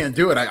now that I can't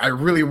do it, I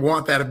really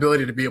want that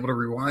ability to be able to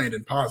rewind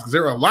and pause, because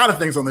there are a lot of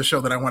things on the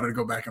show that I wanted to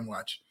go back and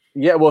watch.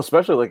 Yeah, well,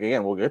 especially like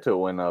again, we'll get to it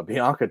when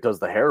Bianca does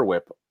the hair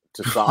whip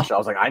to Sasha. I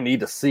was like, I need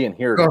to see and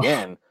hear it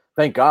again.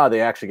 Thank God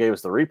they actually gave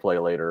us the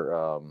replay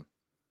later.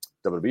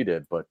 WWE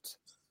did, but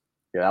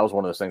yeah, that was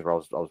one of those things where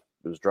it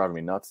was driving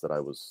me nuts that I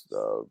was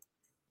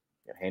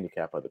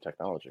handicapped by the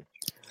technology.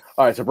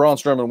 All right, so Braun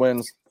Strowman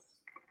wins.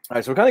 All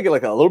right, so we kind of get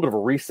like a little bit of a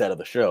reset of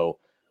the show.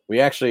 We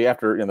actually,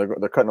 after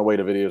they're cutting away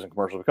to videos and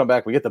commercials, we come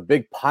back, we get the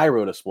big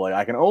pyro display.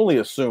 I can only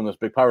assume this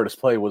big pyro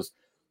display was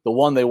the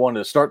one they wanted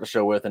to start the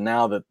show with, and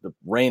now that the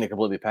rain had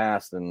completely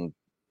passed and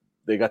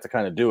they got to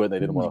kind of do it, they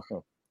didn't want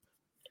to.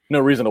 No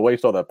reason to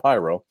waste all that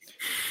pyro.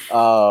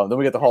 Then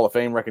we get the Hall of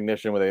Fame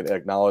recognition where they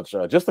acknowledge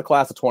just the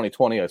class of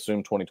 2020. I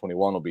assume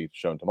 2021 will be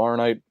shown tomorrow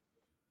night.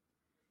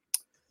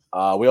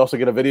 We also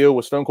get a video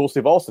with Stone Cold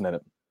Steve Austin in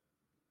it.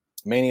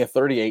 Mania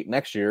 38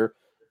 next year,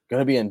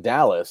 going to be in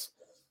Dallas.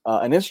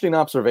 An interesting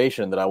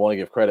observation that I want to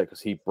give credit, because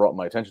he brought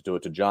my attention to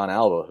it, to John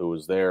Alba, who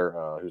was there,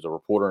 who's a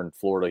reporter in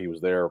Florida. He was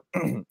there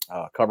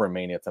covering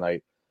Mania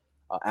tonight.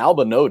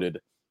 Alba noted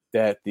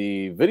that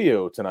the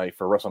video tonight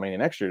for WrestleMania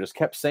next year just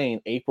kept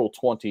saying April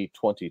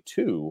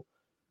 2022,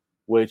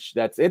 which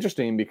that's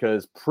interesting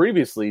because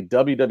previously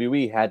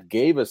WWE had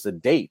gave us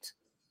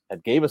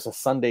a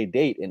Sunday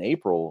date in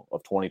April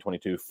of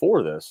 2022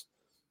 for this.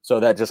 So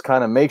that just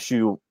kind of makes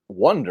you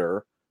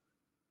wonder,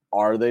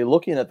 are they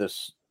looking at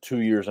this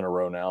 2 years in a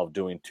row now of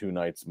doing 2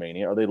 nights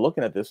Mania. Are they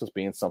looking at this as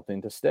being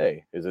something to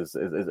stay?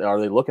 Are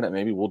they looking at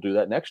maybe we'll do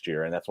that next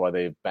year, and that's why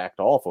they backed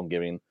off on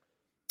giving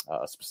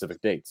a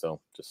specific date? So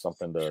just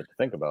something to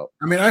think about.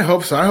 I mean, I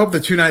hope so. I hope the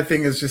 2-night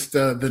thing is just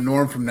the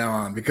norm from now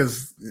on,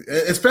 because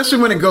especially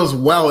when it goes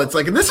well, it's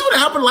like, and this is what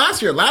happened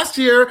last year. Last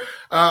year,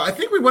 I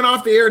think we went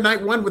off the air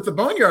night 1 with the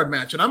Boneyard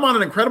match, and I'm on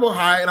an incredible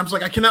high, and I'm just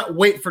like, I cannot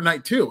wait for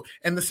night 2.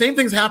 And the same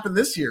things happened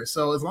this year.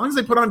 So as long as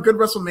they put on good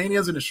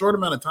WrestleManias in a short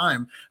amount of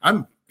time,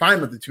 I'm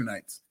fine with the 2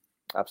 nights.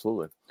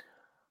 Absolutely.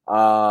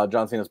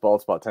 John Cena's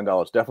bald spot,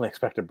 $10. Definitely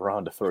expected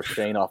Braun to throw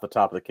Shane off the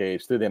top of the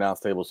cage through the announce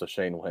table so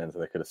Shane wins,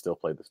 and they could have still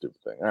played the stupid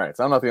thing. All right,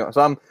 so I'm not the only.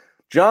 So I'm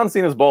John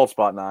Cena's bald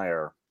spot and I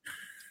are.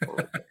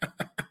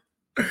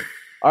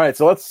 All right,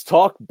 so let's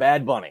talk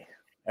Bad Bunny.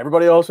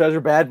 Everybody else has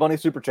your Bad Bunny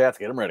super chats.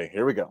 Get them ready.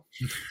 Here we go.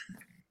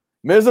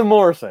 Miz and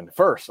Morrison.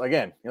 First,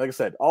 again, like I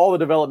said, all the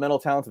developmental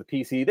talents of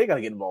the PC, they got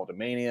to get involved in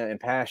Mania. In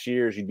past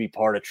years, you'd be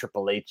part of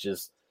Triple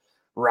H's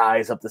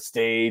rise up the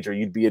stage, or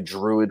you'd be a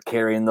druid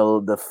carrying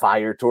the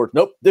fire torch.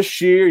 Nope,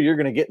 this year you're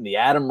going to get in the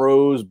Adam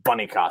Rose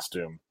bunny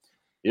costume.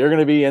 You're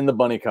going to be in the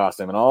bunny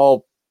costume, and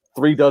all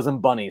 36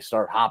 bunnies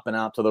start hopping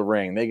out to the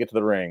ring. They get to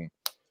the ring.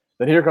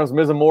 Then here comes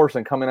Miz and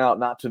Morrison coming out,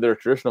 not to their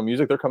traditional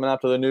music. They're coming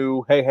out to the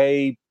new Hey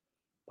Hey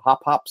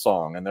Hop Hop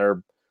song, and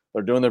they're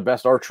doing their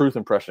best R-Truth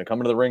impression,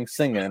 coming to the ring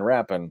singing and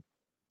rapping.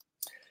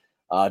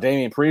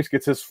 Damian Priest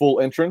gets his full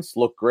entrance,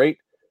 looked great.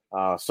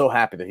 So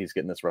happy that he's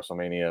getting this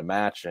WrestleMania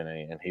match,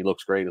 and he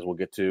looks great, as we'll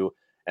get to.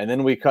 And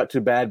then we cut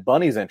to Bad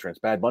Bunny's entrance.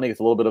 Bad Bunny gets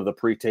a little bit of the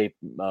pre-tape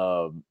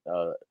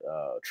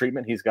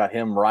treatment. He's got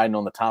him riding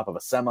on the top of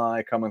a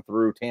semi coming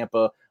through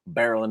Tampa,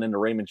 barreling into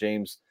Raymond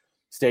James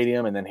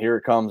Stadium, and then here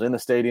it comes in the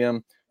stadium,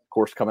 of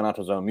course, coming out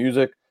to his own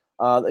music.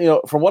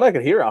 From what I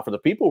could hear, Alfred, the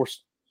people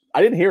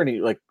I didn't hear any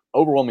like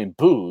overwhelming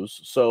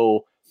boos,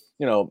 so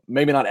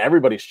maybe not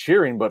everybody's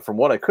cheering, but from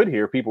what I could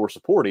hear, people were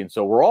supporting.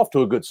 So we're off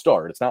to a good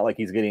start. It's not like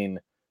he's getting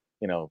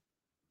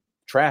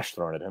trash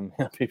thrown at him.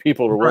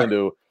 People are willing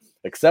to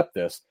accept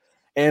this.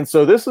 And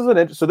so this is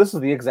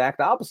the exact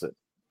opposite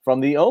from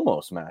the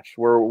Omos match,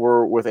 where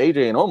we're with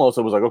AJ and Omos.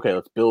 It was like, okay,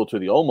 let's build to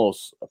the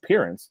Omos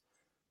appearance.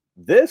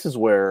 This is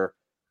where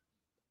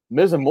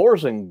Miz and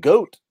Morrison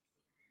goat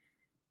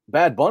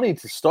Bad Bunny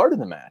to start in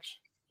the match,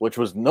 which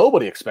was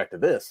nobody expected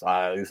this.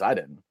 At least I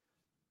didn't.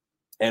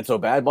 And so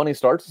Bad Bunny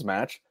starts his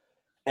match,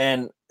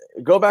 and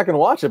go back and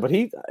watch it. But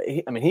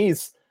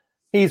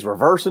he's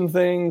reversing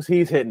things.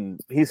 He's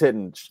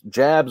hitting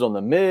jabs on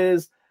the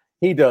Miz.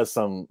 He does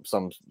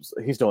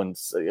he's doing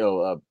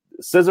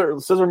scissor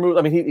moves.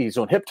 I mean, he's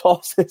doing hip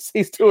tosses.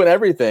 He's doing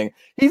everything.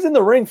 He's in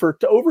the ring for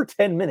over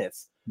 10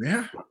 minutes.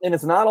 Yeah. And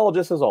it's not all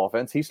just his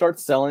offense. He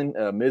starts selling.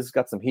 Miz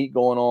got some heat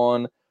going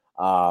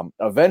on.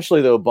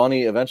 Eventually, though,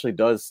 Bunny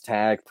does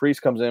tag.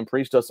 Priest comes in.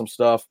 Priest does some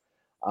stuff.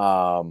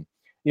 But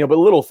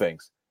little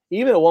things.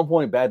 Even at one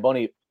point, Bad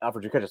Bunny,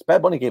 Alfred, you catch this,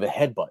 Bad Bunny gave a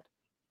headbutt.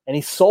 And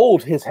he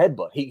sold his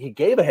headbutt. He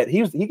gave a head.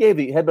 He gave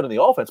the headbutt on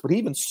the offense, but he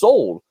even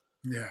sold.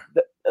 Yeah.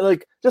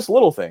 Just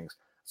little things.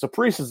 So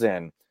Priest is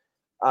in.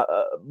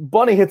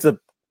 Bunny hits a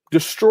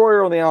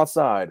destroyer on the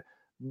outside.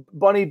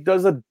 Bunny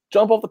does a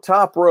jump off the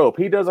top rope.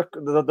 He does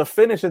the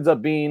finish ends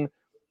up being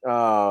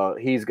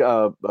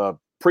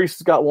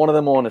Priest's got one of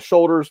them on his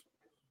shoulders.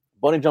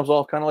 Bunny jumps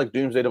off kind of like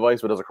Doomsday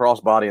Device, but does a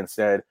crossbody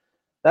instead.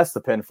 That's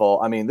the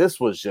pinfall. I mean, this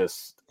was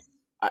just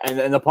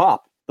and the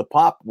pop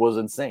was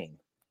insane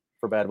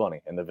for Bad Bunny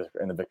and the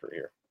victory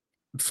here.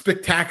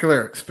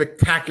 Spectacular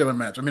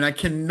match. I mean, I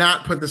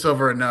cannot put this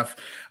over enough.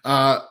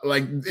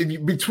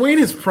 Between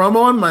his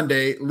promo on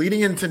Monday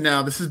leading into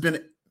now, this has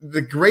been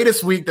the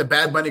greatest week that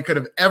Bad Bunny could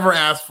have ever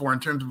asked for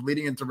in terms of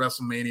leading into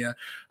WrestleMania.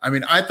 I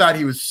mean, I thought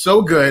he was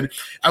so good.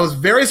 I was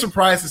very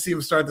surprised to see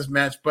him start this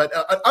match, but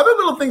other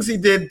little things he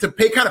did to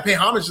pay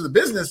homage to the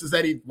business is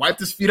that he wiped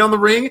his feet on the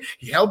ring.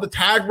 He held the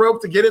tag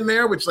rope to get in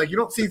there, which you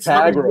don't see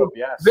tag rope.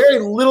 Yes. Very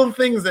little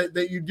things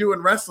that you do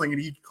in wrestling.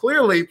 And he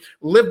clearly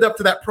lived up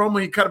to that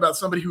promo he cut about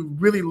somebody who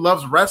really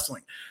loves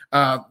wrestling.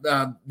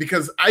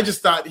 Because I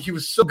just thought he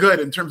was so good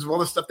in terms of all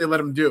the stuff they let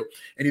him do.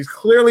 And he's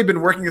clearly been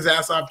working his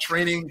ass off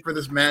training for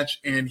this match,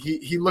 and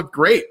he looked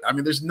great. I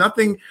mean, there's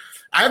nothing –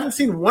 I haven't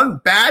seen one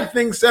bad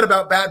thing said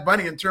about Bad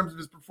Bunny in terms of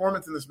his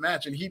performance in this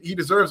match, and he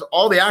deserves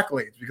all the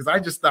accolades because I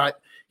just thought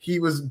he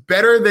was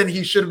better than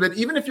he should have been,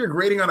 even if you're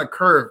grading on a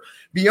curve.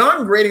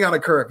 Beyond grading on a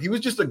curve, he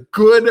was just a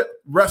good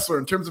wrestler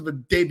in terms of a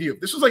debut.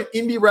 This was like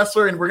indie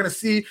wrestler, and we're going to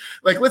see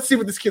 – let's see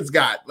what this kid's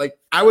got.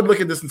 I would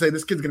look at this and say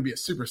this kid's going to be a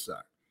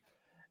superstar.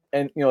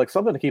 And,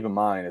 something to keep in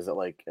mind is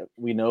that,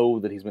 we know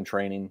that he's been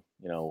training,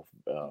 a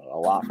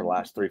lot for the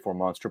last 3-4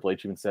 months. Triple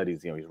H even said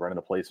he's running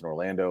a place in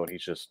Orlando, and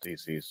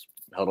he's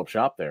held up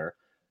shop there.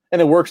 And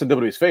it works in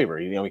WWE's favor.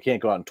 He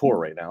can't go out and tour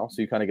right now.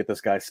 So you kind of get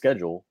this guy's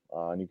schedule,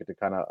 and you get to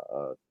kind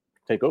of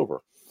take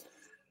over.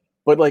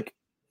 But,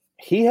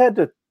 he had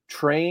to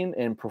train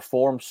and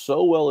perform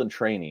so well in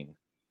training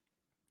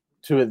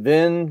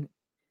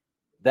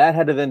that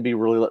had to then be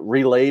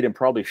relayed and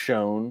probably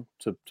shown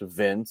to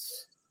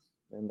Vince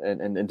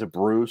and to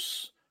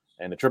Bruce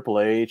and the Triple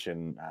H,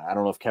 and I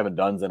don't know if Kevin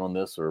Dunn's in on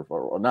this or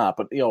not,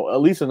 but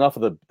at least enough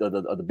of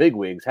the big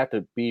wigs have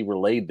to be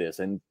relayed this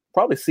and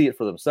probably see it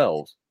for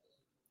themselves.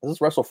 This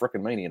is Wrestle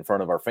Frickin' Mania in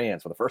front of our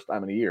fans for the first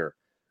time in a year.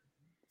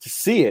 To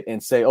see it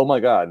and say, oh my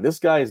God, this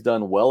guy has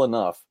done well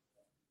enough.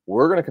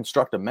 We're going to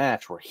construct a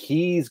match where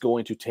he's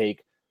going to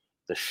take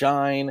the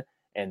shine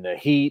and the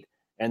heat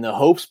and the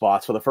hope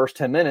spots for the first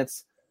 10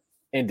 minutes.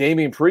 And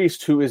Damian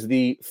Priest, who is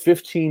the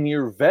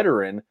 15-year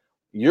veteran,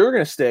 you're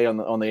going to stay on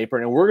the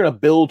apron, and we're going to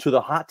build to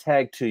the hot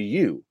tag to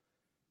you.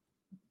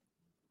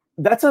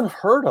 That's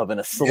unheard of in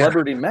a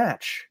celebrity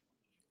match.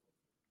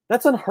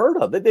 That's unheard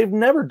of. They've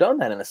never done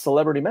that in a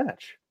celebrity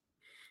match.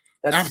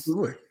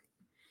 Absolutely.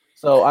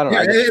 So I don't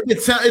know.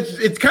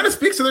 It kind of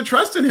speaks to their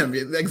trust in him.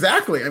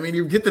 Exactly. I mean,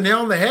 you hit the nail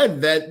on the head.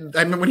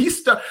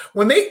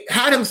 When they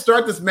had him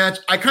start this match,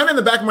 I kind of in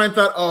the back of my mind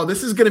thought, oh,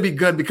 this is going to be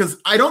good, because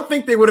I don't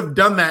think they would have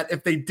done that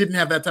if they didn't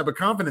have that type of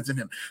confidence in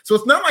him. So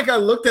it's not like I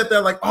looked at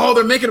that like, oh,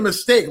 they're making a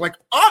mistake. Like,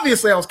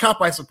 obviously I was caught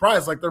by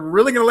surprise. Like, they're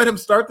really going to let him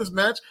start this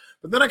match.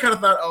 But then I kind of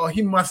thought, oh,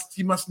 he must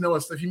know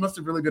us. He must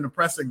have really been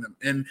impressing them.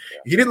 And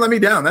he didn't let me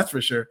down. That's for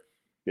sure.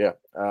 Yeah.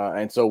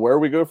 And so where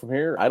we go from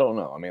here, I don't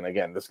know. I mean,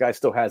 again, this guy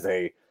still has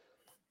a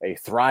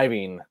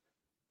thriving,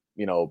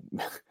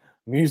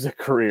 music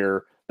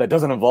career that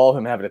doesn't involve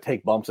him having to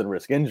take bumps and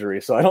risk injury.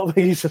 So I don't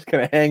think he's just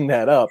going to hang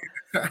that up.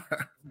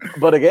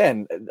 But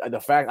again, the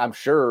fact, I'm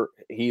sure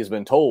he's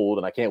been told,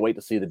 and I can't wait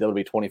to see the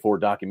WWE 24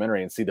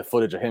 documentary and see the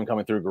footage of him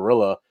coming through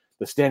Gorilla,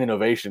 the standing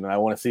ovation, and I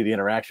want to see the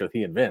interaction with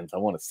he and Vince. I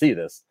want to see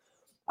this.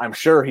 I'm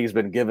sure he's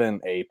been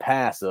given a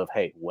pass of,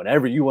 hey,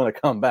 whenever you want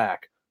to come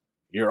back,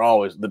 you're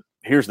always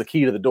here's the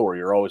key to the door.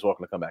 You're always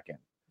welcome to come back in.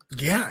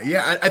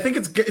 Yeah. I think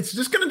it's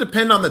just going to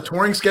depend on the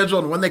touring schedule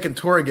and when they can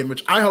tour again,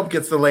 which I hope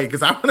gets delayed,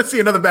 because I want to see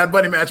another Bad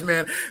Bunny match,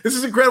 man. This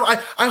is incredible.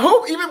 I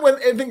hope even when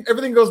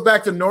everything goes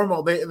back to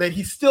normal, that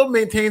he still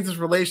maintains his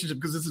relationship,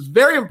 because this is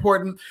very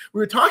important. We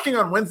were talking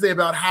on Wednesday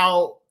about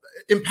how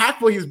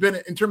impactful he's been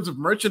in terms of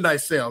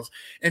merchandise sales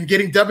and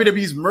getting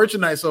WWE's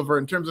merchandise over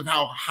in terms of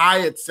how high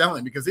it's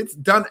selling, because it's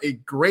done a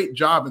great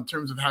job in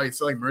terms of how he's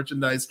selling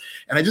merchandise.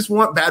 And I just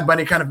want Bad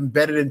Bunny kind of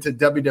embedded into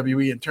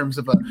WWE in terms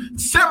of a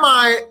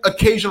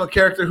semi-occasional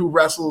character who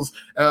wrestles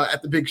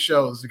at the big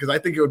shows, because I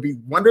think it would be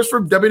wonders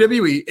for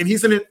WWE. And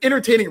he's an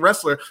entertaining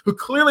wrestler who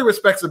clearly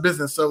respects the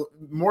business. So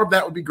more of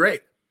that would be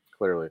great.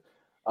 Clearly.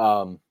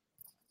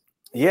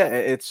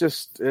 It's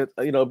just, it'd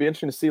be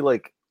interesting to see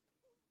like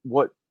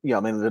what, I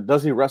mean,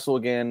 does he wrestle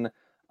again?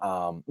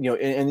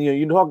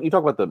 You talk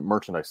about the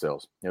merchandise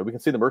sales. We can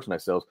see the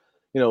merchandise sales.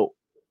 And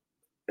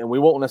we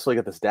won't necessarily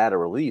get this data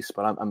released,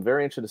 but I'm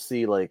very interested to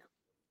see, like,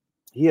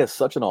 he has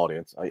such an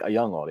audience, a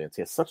young audience.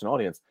 He has such an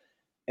audience,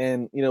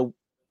 and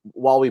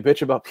while we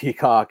bitch about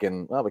Peacock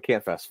and we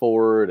can't fast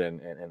forward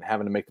and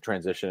having to make the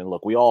transition, and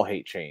look, we all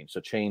hate change, so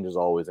change is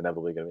always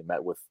inevitably going to be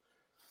met with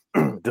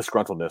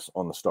disgruntledness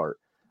on the start.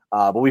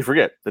 But we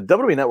forget the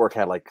WWE Network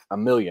had like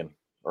 1 million.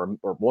 Or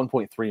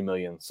 1.3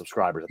 million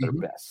subscribers at their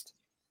best.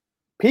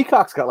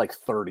 Peacock's got like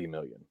 30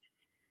 million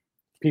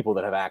people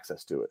that have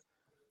access to it.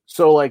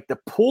 So like the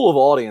pool of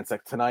audience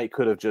that tonight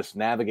could have just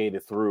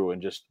navigated through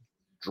and just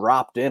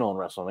dropped in on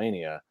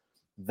WrestleMania,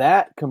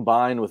 that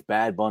combined with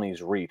Bad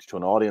Bunny's reach to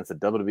an audience that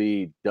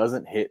WWE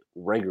doesn't hit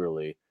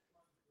regularly,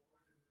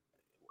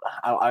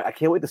 I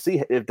can't wait to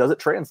see if does it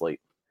translate.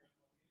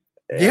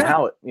 And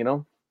how it,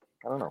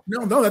 I don't know.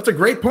 No, that's a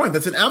great point.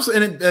 That's an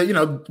absolute, and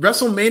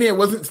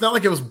WrestleMania it's not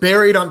like it was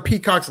buried on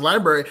Peacock's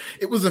library.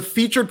 It was a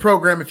featured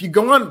program. If you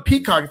go on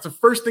Peacock, it's the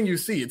first thing you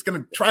see. It's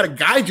going to try to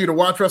guide you to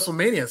watch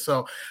WrestleMania.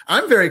 So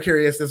I'm very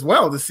curious as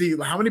well to see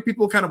how many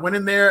people kind of went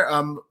in there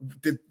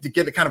to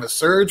get a kind of a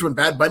surge when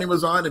Bad Bunny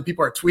was on, and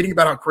people are tweeting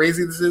about how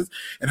crazy this is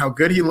and how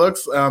good he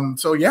looks.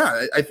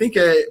 I think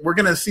we're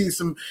going to see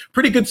some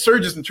pretty good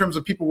surges in terms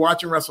of people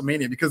watching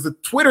WrestleMania, because the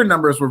Twitter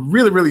numbers were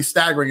really, really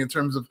staggering in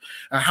terms of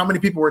how many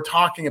people were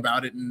talking about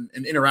it and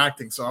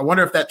interacting. So I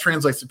wonder if that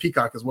translates to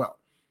Peacock as well.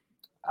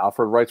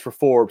 Alfred writes for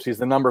Forbes. He's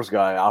the numbers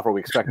guy. Alfred, we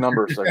expect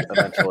numbers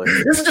eventually.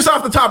 This is just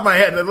off the top of my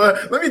head.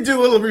 Let me do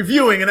a little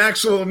reviewing and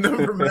actual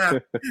number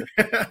math.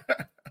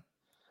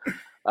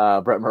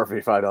 Brett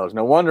Murphy, $5.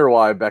 No wonder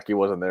why Becky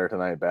wasn't there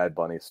tonight. Bad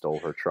Bunny stole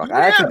her truck.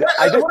 When I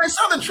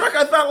saw the truck,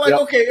 I thought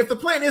okay, if the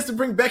plan is to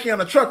bring Becky on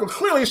the truck, well,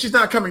 clearly she's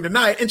not coming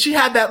tonight. And she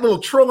had that little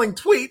trolling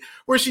tweet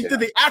where she did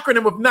the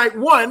acronym of night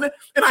one.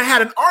 And I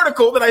had an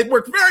article that I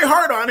worked very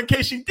hard on in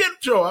case she did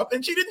show up,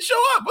 and she didn't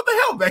show up. What the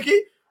hell, Becky?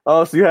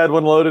 Oh, so you had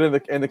one loaded in the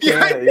can that you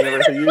never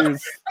had to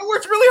use. I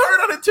worked really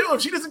hard on it too.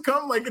 If she doesn't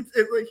come,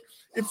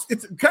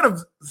 it's kind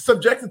of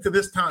subjected to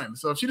this time.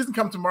 So if she doesn't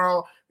come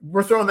tomorrow,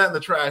 we're throwing that in the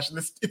trash. And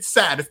it's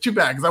sad. It's too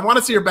bad, because I want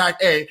to see her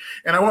back, and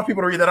I want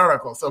people to read that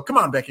article. So come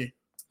on, Becky.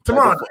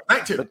 Tomorrow,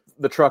 night two.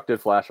 The truck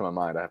did flash in my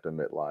mind. I have to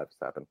admit, live it's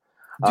happened.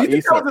 Do you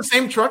think that was the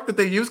same truck that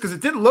they used? Because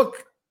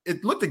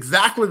it looked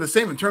exactly the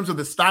same in terms of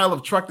the style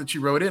of truck that she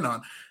rode in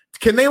on.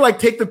 Can they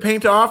take the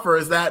paint off, or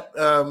is that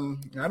I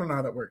don't know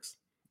how that works.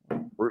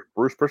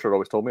 Bruce Prichard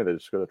always told me they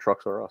just go to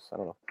Trucks R Us. I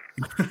don't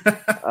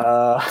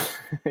know.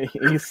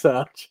 He's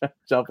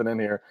jumping in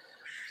here.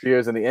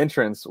 Cheers, and the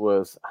entrance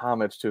was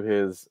homage to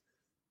his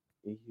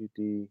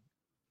EUD.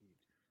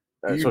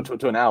 So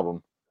to an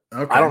album.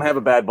 Okay. I don't have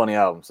a Bad Bunny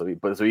album, so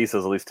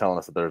Issa's at least telling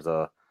us that there's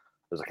a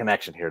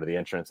connection here to the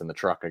entrance in the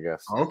truck, I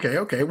guess.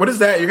 Okay. What is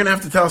that? You're gonna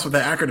have to tell us what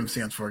that acronym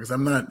stands for, because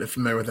I'm not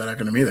familiar with that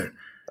acronym either.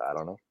 I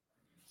don't know.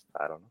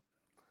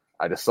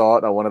 I just saw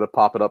it. I wanted to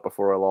pop it up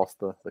before I lost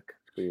the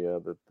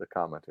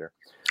comment here.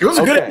 It was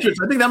a good entrance.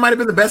 I think that might have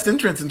been the best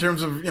entrance in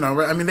terms of,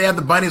 I mean, they had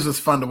the bunnies was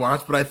fun to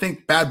watch, but I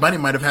think Bad Bunny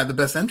might have had the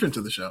best entrance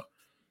of the show.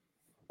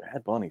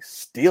 Bad Bunny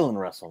stealing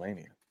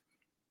WrestleMania.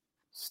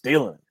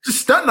 Stealing it.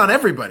 Just stunting on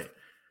everybody.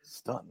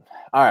 Stunting.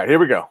 All right, here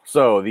we go.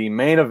 So the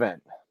main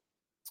event.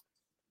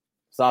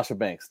 Sasha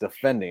Banks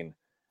defending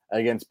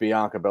against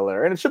Bianca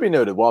Belair. And it should be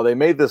noted, while they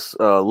made this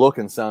look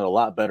and sound a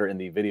lot better in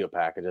the video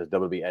package, as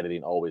WWE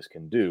editing always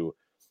can do,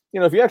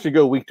 if you actually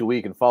go week to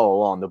week and follow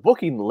along, the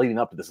booking leading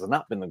up to this has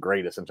not been the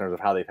greatest in terms of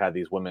how they've had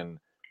these women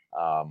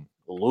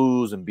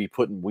lose and be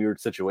put in weird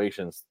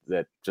situations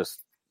that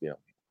just,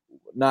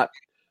 not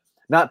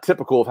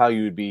typical of how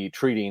you would be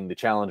treating the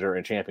challenger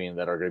and champion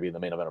that are going to be in the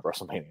main event of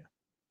WrestleMania.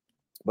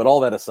 But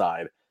all that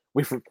aside,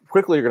 we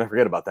quickly are going to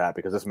forget about that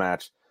because this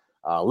match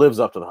lives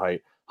up to the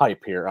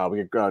hype here.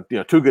 We got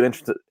two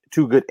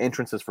good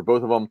entrances for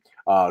both of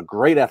them.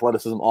 Great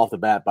athleticism off the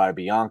bat by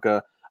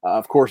Bianca.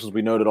 Of course, as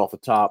we noted off the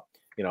top,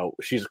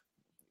 she's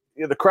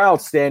the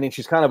crowd's standing.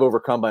 She's kind of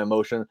overcome by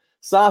emotion.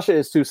 Sasha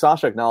is too.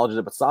 Sasha acknowledges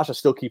it, but Sasha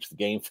still keeps the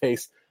game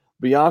face.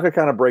 Bianca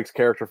kind of breaks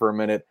character for a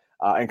minute.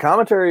 And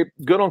commentary,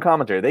 good on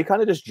commentary. They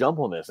kind of just jump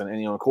on this.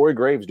 And Corey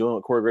Graves doing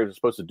what Corey Graves is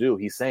supposed to do.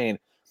 He's saying,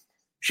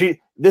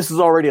 this is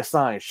already a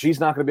sign. She's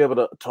not going to be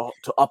able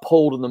to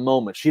uphold in the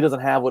moment. She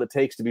doesn't have what it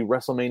takes to be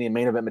WrestleMania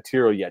main event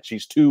material yet.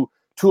 She's too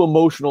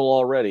emotional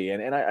already.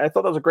 And I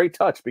thought that was a great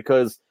touch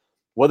because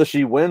whether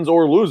she wins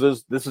or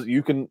loses, this is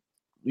you can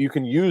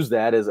use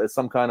that as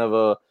some kind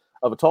of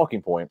a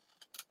talking point.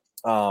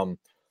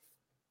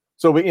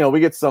 So we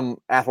get some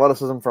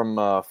athleticism from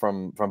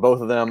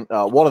both of them.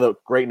 One of the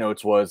great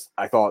notes was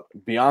I thought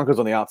Bianca's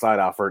on the outside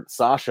effort.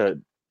 Sasha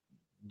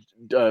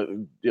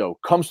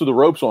comes through the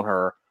ropes on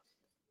her.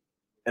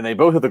 And they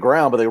both hit the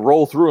ground, but they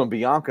roll through, and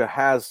Bianca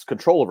has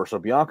control of her. So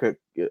Bianca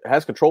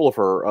has control of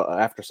her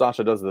after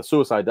Sasha does the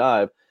suicide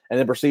dive, and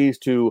then proceeds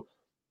to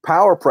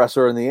power press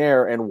her in the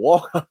air and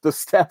walk up the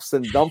steps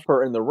and dump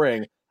her in the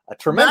ring. A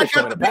tremendous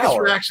showing of power. That got the biggest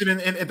reaction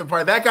in the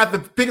party. That got the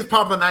biggest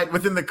pop of the night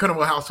within the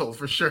Kunawa household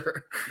for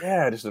sure.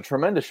 Yeah, just a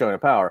tremendous showing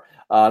of power.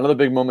 Another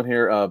big moment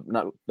here,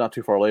 not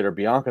too far later.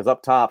 Bianca's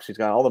up top. She's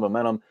got all the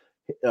momentum.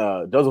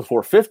 Does a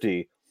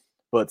 450.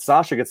 But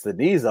Sasha gets the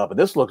knees up, and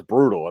this looks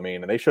brutal. I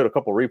mean, and they showed a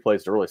couple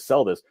replays to really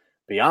sell this.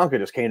 Bianca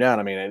just came down.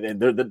 I mean,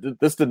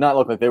 this did not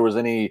look like there was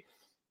any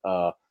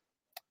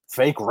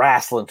fake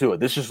wrestling to it.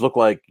 This just looked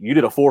like you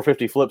did a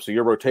 450 flip, so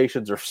your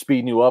rotations are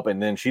speeding you up,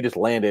 and then she just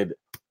landed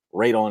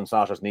right on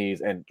Sasha's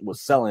knees and was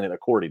selling it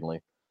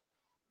accordingly.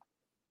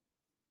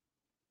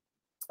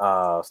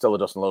 Stella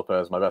Justin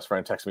Lopez, my best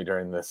friend, texted me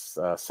during this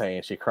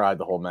saying she cried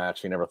the whole match.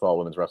 She never thought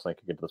women's wrestling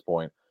could get to this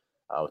point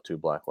with two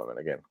black women.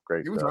 Again,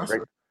 great.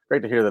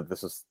 Great to hear that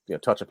this is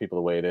touching people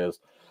the way it is.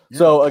 Yeah.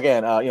 So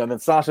again, then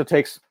Sasha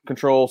takes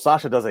control.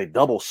 Sasha does a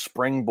double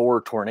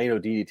springboard tornado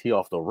DDT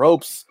off the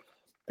ropes.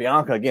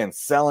 Bianca again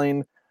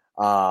selling,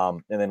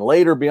 and then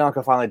later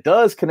Bianca finally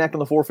does connect on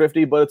the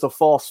 450, but it's a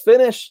false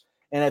finish.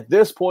 And at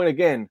this point,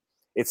 again,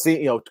 it's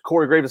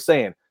Corey Graves is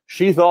saying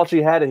she thought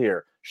she had it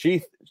here.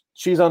 She's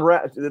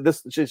unwrapped.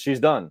 She's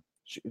done.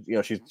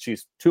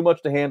 She's too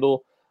much to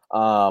handle.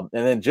 And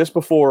then just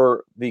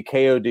before the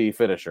KOD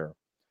finisher,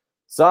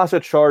 Sasha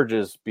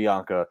charges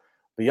Bianca.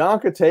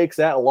 Bianca takes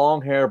that long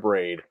hair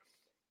braid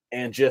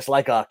and just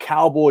like a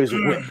cowboy's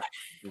whip,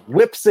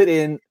 whips it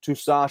into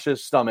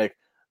Sasha's stomach.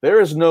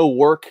 There is no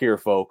work here,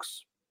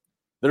 folks.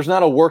 There's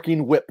not a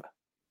working whip.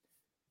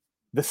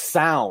 The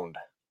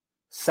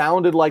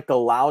sounded like the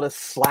loudest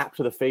slap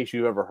to the face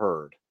you ever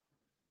heard.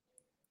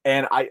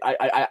 And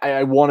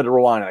I wanted to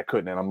rewind and I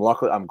couldn't. And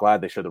I'm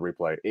glad they showed the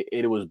replay.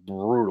 It was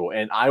brutal.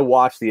 And I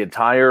watched the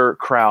entire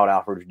crowd,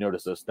 Alfred, you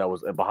noticed this, that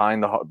was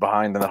behind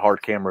the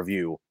hard camera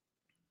view.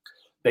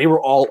 They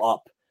were all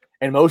up.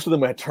 And most of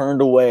them had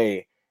turned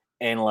away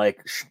and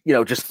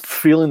just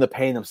feeling the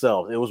pain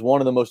themselves. It was one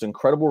of the most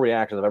incredible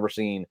reactions I've ever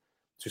seen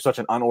to such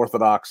an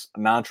unorthodox,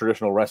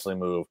 non-traditional wrestling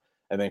move.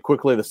 And then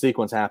quickly the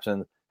sequence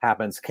happens.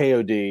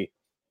 KOD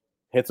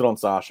hits it on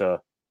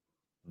Sasha.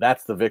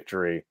 That's the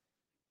victory.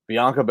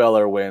 Bianca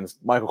Belair wins.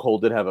 Michael Cole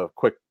did have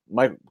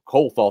Michael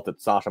Cole thought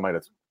that Sasha might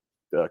have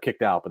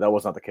kicked out, but that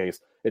was not the case.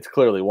 It's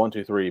clearly 1,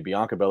 2, 3.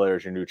 Bianca Belair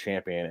is your new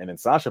champion. And then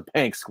Sasha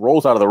Banks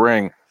rolls out of the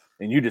ring,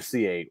 and you just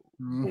see a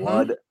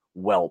blood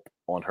whelp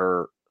on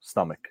her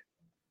stomach.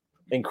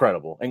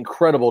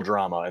 Incredible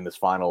drama in this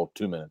final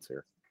 2 minutes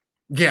here.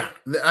 Yeah,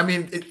 I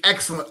mean,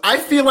 excellent. I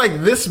feel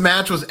like this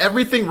match was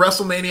everything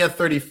WrestleMania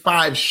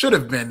 35 should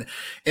have been,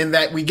 in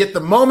that we get the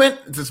moment,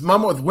 it's this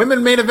moment with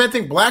women main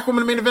eventing, black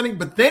women main eventing,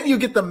 but then you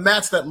get the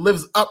match that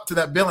lives up to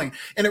that billing.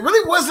 And it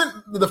really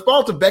wasn't the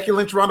fault of Becky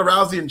Lynch, Ronda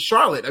Rousey, and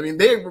Charlotte. I mean,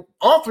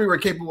 all three were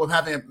capable of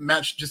having a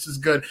match just as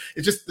good.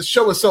 It's just the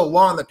show was so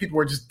long that people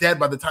were just dead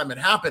by the time it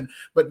happened.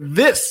 But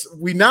this,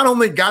 we not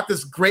only got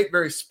this great,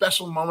 very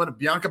special moment of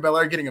Bianca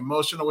Belair getting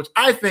emotional, which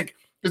I think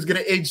is going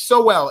to age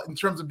so well in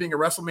terms of being a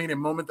WrestleMania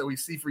moment that we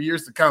see for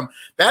years to come.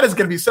 That is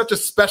going to be such a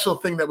special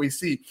thing that we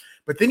see.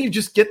 But then you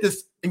just get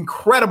this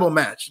incredible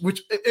match,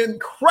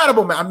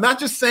 I'm not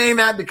just saying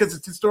that because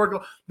it's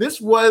historical.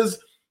 This was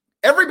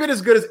every bit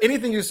as good as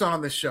anything you saw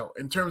on this show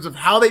in terms of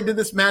how they did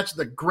this match,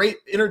 the great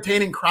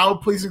entertaining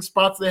crowd-pleasing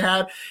spots they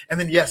had. And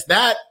then, yes,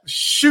 that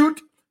shoot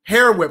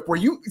hair whip where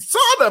you saw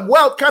the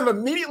welt kind of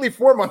immediately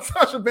form on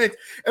Sasha Banks.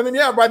 And then,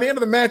 by the end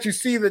of the match, you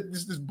see that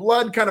this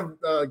blood kind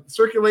of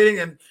circulating,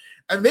 and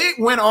they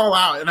went all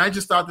out, and I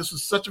just thought this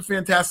was such a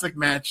fantastic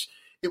match.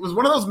 It was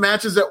one of those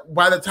matches that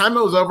by the time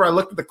it was over, I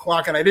looked at the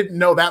clock, and I didn't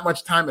know that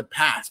much time had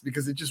passed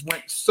because it just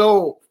went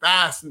so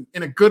fast and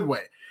in a good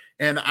way.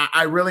 And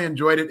I really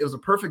enjoyed it. It was a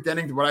perfect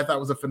ending to what I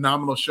thought was a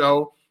phenomenal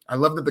show. I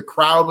loved that the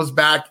crowd was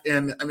back,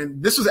 and, I mean,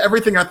 this was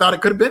everything I thought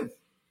it could have been.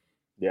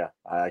 Yeah,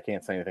 I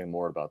can't say anything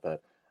more about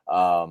that.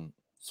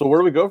 So where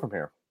do we go from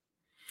here?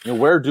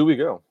 Where do we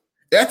go?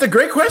 That's a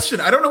great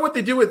question. I don't know what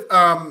they do with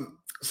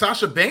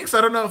Sasha Banks.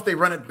 I don't know if they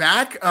run it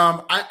back.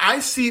 I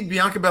see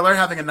Bianca Belair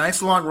having a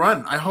nice long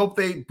run. I hope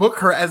they book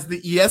her as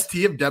the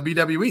EST of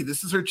WWE.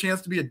 This is her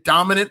chance to be a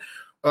dominant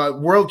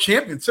world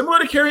champion, similar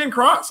to Karrion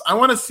Kross. I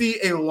want to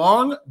see a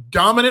long,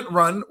 dominant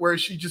run where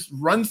she just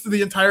runs through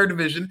the entire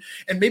division.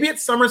 And maybe at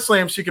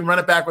SummerSlam, she can run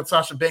it back with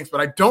Sasha Banks.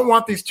 But I don't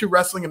want these two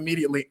wrestling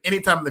immediately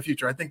anytime in the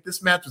future. I think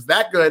this match was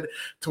that good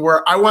to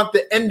where I want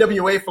the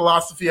NWA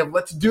philosophy of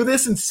let's do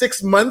this in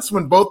 6 months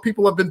when both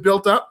people have been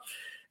built up.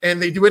 And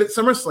they do it at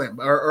SummerSlam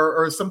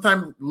or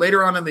sometime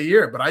later on in the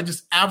year. But I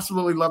just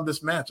absolutely love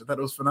this match. I thought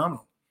it was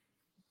phenomenal.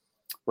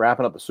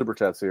 Wrapping up the Super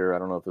Chats here. I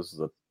don't know if this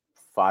is a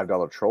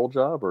 $5 troll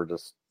job or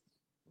just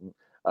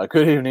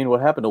good evening.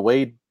 What happened to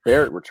Wade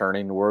Barrett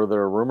returning? Were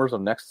there rumors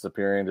of Nexus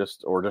appearing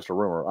just a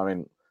rumor? I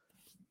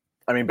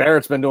mean,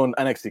 Barrett's been doing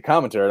NXT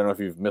commentary. I don't know if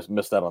you've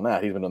missed out on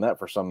that. He's been doing that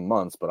for some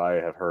months, but I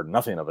have heard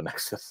nothing of a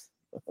Nexus.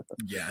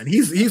 Yeah, and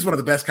he's one of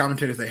the best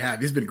commentators they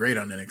have. He's been great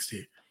on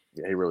NXT.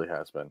 Yeah, he really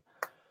has been.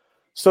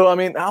 So, I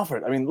mean,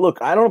 Alfred, look,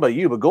 I don't know about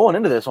you, but going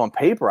into this on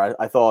paper,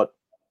 I thought,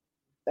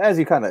 as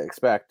you kind of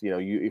expect,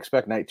 you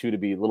expect night 2 to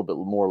be a little bit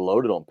more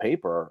loaded on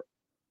paper.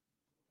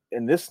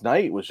 And this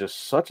night was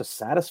just such a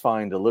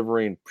satisfying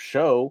delivering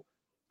show.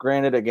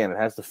 Granted, again, it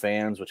has the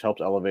fans, which helps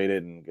elevate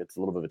it and gets a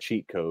little bit of a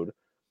cheat code.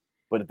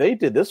 But if they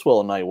did this well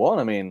in night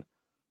 1,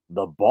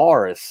 the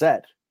bar is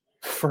set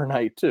for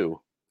night 2.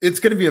 It's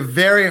going to be a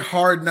very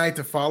hard night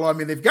to follow. I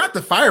mean, they've got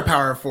the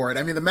firepower for it.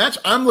 I mean, the match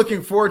I'm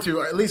looking forward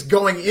to, at least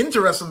going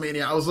into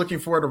WrestleMania, I was looking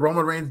forward to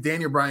Roman Reigns,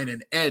 Daniel Bryan,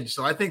 and Edge.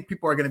 So I think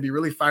people are going to be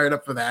really fired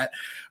up for that.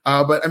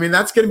 But,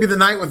 that's going to be the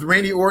night with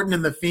Randy Orton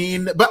and The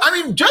Fiend. But,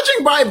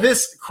 judging by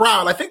this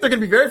crowd, I think they're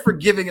going to be very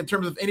forgiving in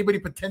terms of anybody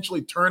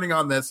potentially turning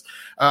on this.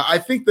 I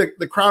think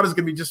the crowd is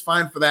going to be just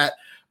fine for that.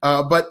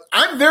 But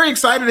I'm very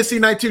excited to see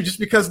night 2 just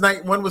because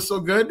night 1 was so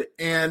good.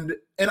 And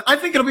I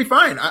think it'll be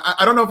fine.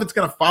 I don't know if it's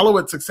going to follow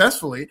it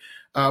successfully,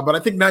 but I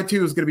think night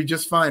 2 is going to be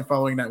just fine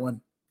following night 1.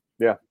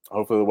 Yeah,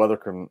 hopefully the weather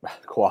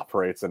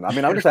cooperates. And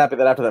I'm just happy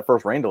that after that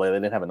first rain delay, they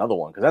didn't have another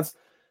one because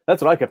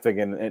that's what I kept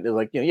thinking. It was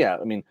like,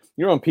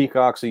 you're on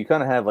Peacock, so you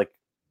kind of have like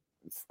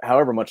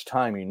however much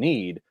time you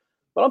need.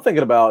 But I'm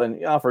thinking about,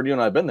 and Alfred, you and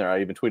I have been there.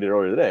 I even tweeted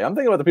earlier today. I'm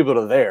thinking about the people that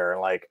are there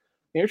and like,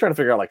 you're trying to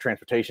figure out like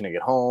transportation to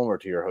get home or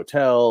to your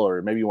hotel,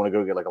 or maybe you want to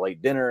go get like a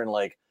late dinner and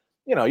like,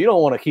 you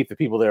don't want to keep the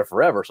people there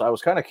forever. So I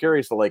was kind of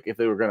curious to like if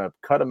they were going to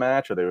cut a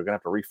match or they were going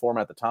to have to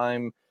reformat the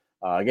time.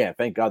 Again,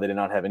 thank God they did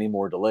not have any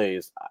more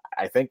delays.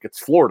 I think it's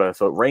Florida,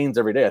 so it rains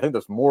every day. I think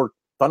there's more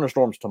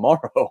thunderstorms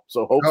tomorrow.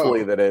 So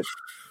hopefully that it,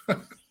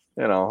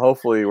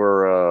 hopefully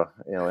we're,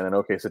 in an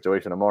okay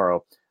situation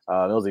tomorrow.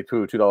 Millsy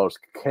Poo, $2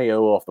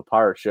 KO off the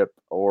pirate ship,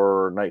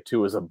 or night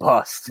 2 is a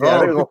bust.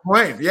 Yeah, good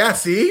point. Yeah,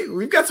 see,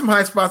 we've got some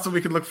high spots that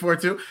we can look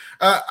forward to.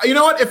 You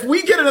know what? If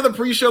we get another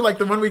pre-show like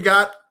the one we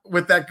got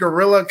with that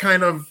gorilla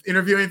kind of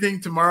interviewing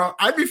thing tomorrow,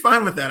 I'd be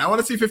fine with that. I want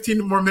to see 15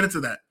 more minutes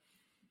of that.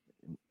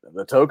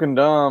 The token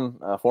Dom,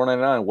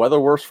 $4.99. Weather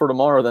worse for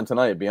tomorrow than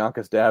tonight.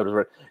 Bianca's dad was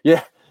right.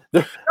 Yeah.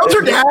 That was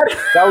her dad?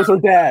 That was her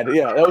dad.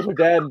 Yeah, that was her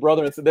dad and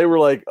brother. They were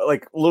like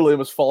literally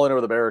almost falling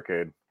over the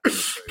barricade.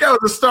 That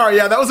was a star.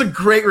 Yeah, that was a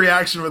great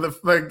reaction where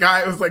the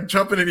guy was like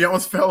jumping and he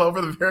almost fell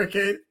over the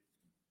barricade.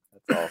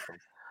 That's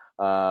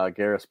awesome.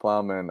 Garris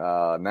Plowman.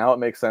 Now it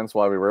makes sense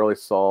why we rarely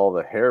saw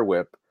the hair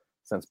whip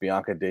since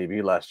Bianca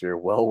debuted last year.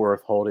 Well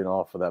worth holding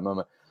off for that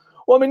moment.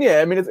 Well,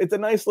 it's a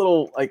nice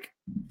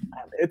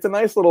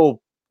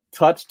little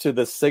touch to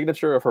the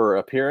signature of her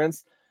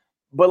appearance.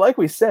 But like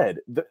we said,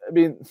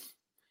 there's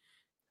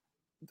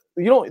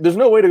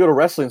no way to go to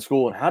wrestling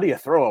school and how do you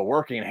throw a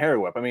working hair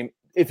whip?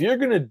 if you're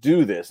going to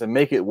do this and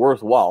make it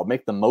worthwhile,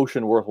 make the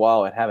motion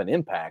worthwhile and have an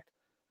impact,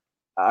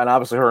 and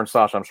obviously her and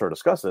Sasha, I'm sure,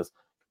 discuss this,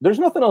 there's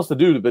nothing else to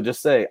do but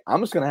just say,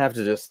 I'm just going to have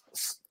to just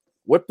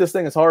whip this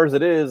thing as hard as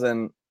it is,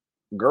 and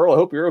girl, I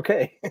hope you're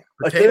okay.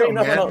 Like, there ain't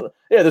nothing else.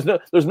 Yeah,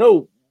 there's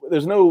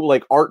no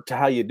like art to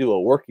how you do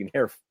a working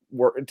hair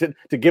work to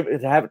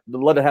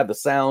let it have the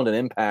sound and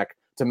impact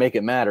to make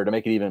it matter, to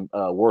make it even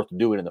worth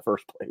doing in the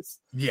first place.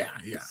 Yeah.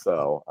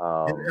 So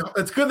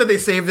it's good that they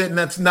saved it, and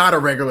that's not a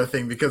regular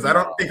thing, because I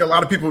don't think a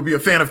lot of people would be a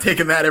fan of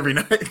taking that every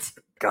night.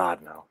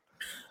 God, no.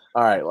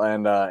 All right,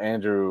 and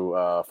Andrew,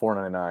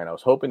 $4.99. I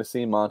was hoping to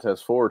see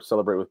Montez Ford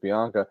celebrate with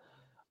Bianca.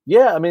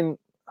 Yeah, I mean,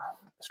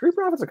 Street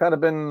Profits have kind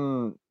of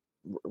been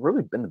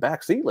really in the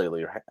back seat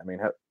lately. I mean,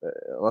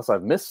 unless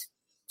I've missed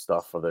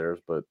stuff of theirs,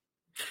 but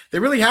they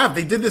really have.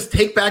 They did this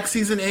take back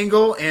season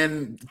angle,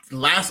 and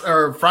last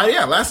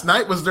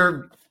night was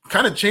their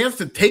kind of chance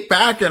to take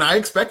back, and I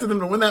expected them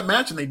to win that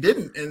match, and they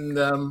didn't.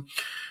 And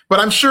but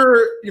I'm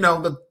sure,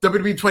 the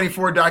WWE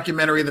 24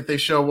 documentary that they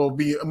show will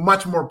be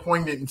much more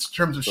poignant in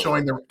terms of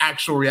showing their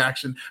actual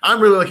reaction.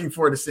 I'm really looking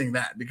forward to seeing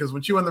that, because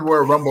when she won the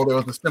Royal Rumble, there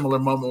was a similar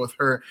moment with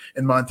her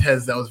and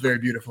Montez that was very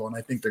beautiful, and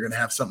I think they're going to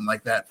have something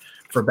like that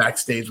for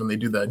backstage when they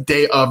do the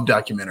Day of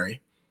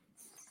documentary.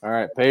 All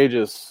right,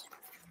 pages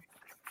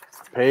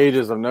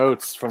of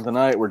notes from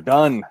tonight. We're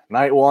done.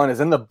 Night one is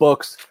in the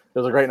books. It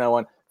was a great night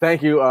one.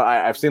 Thank you.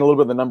 I've seen a little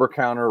bit of the number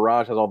counter.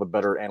 Raj has all the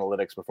better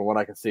analytics, but from what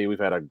I can see, we've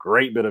had a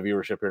great bit of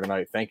viewership here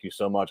tonight. Thank you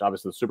so much.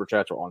 Obviously, the super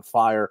chats are on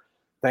fire.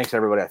 Thanks,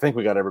 everybody. I think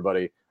we got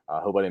everybody.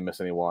 Hope I didn't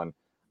miss anyone.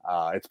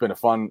 It's been a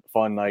fun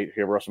night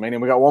here at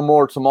WrestleMania. We got one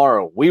more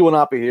tomorrow. We will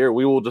not be here.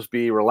 We will just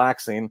be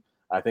relaxing.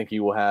 I think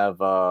you will have.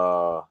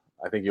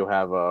 You'll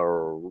have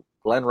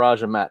Glenn,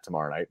 Raj, and Matt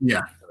tomorrow night.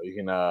 Yeah. So you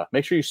can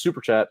make sure you super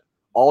chat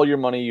all your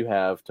money you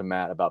have to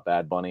Matt about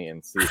Bad Bunny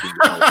and see if you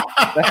can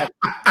get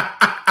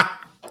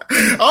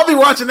I'll be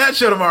watching that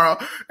show tomorrow.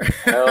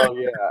 Hell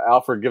yeah.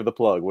 Alfred, give the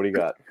plug. What do you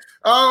got?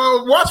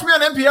 Watch Me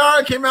on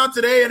NPR. It came out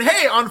today. And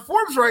hey, on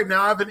Forbes right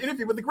now, I have an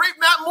interview with the great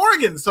Matt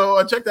Morgan.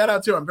 So check that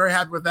out too. I'm very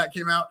happy with that.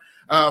 Came out.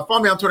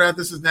 Follow me on Twitter at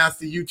This Is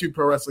Nasty, YouTube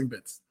Pro Wrestling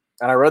Bits.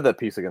 And I read that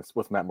piece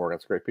with Matt Morgan.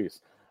 It's a great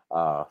piece.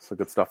 So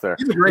good stuff there.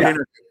 He's a great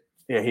interview.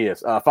 Yeah, he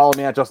is. Follow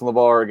me at Justin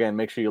LeVar. Again,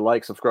 make sure you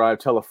like, subscribe,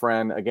 tell a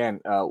friend.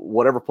 Again,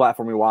 whatever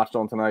platform you watched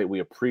on tonight, we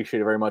appreciate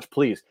it very much.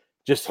 Please,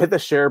 just hit the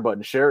share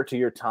button. Share it to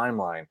your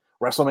timeline.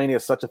 WrestleMania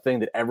is such a thing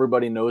that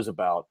everybody knows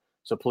about.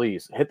 So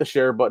please, hit the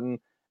share button.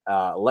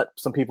 Let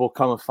some people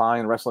come and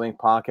find Wrestling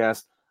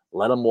Podcast.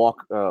 Let them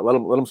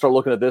let them start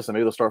looking at this, and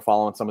maybe they'll start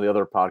following some of the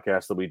other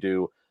podcasts that we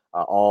do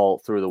all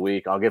through the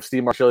week. I'll give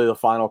Steve Marcelli the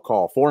final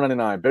call.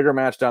 $4.99, bigger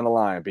match down the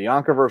line.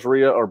 Bianca versus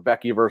Rhea or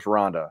Becky versus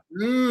Ronda?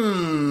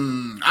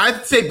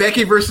 I'd say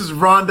Becky versus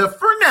Ronda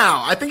for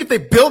now. I think if they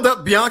build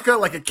up Bianca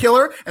like a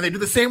killer and they do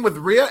the same with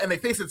Rhea and they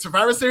face it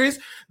Survivor Series,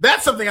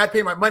 that's something I'd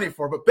pay my money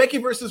for. But Becky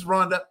versus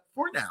Ronda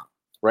for now.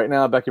 Right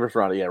now, Becky versus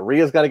Ronda. Yeah,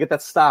 Rhea's got to get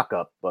that stock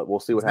up, but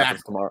we'll see what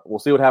happens tomorrow. We'll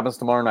see what happens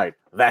tomorrow night.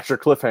 That's your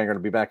cliffhanger to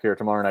be back here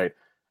tomorrow night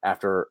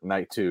after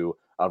night 2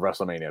 of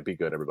WrestleMania. Be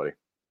good, everybody.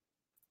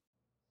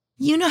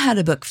 You know how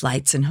to book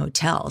flights and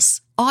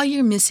hotels. All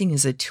you're missing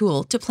is a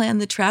tool to plan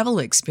the travel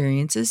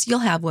experiences you'll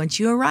have once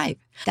you arrive.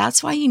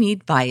 That's why you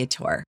need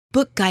Viator.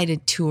 Book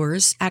guided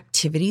tours,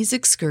 activities,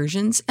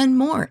 excursions, and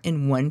more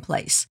in one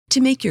place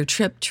to make your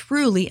trip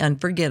truly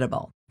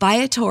unforgettable.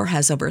 Viator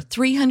has over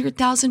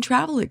 300,000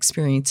 travel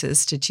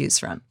experiences to choose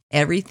from.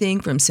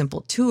 Everything from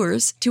simple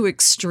tours to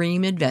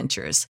extreme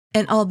adventures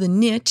and all the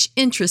niche,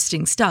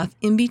 interesting stuff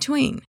in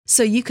between.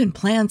 So you can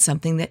plan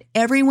something that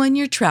everyone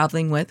you're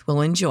traveling with will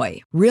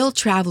enjoy. Real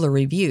traveler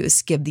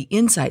reviews give the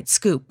inside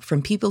scoop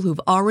from people who've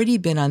already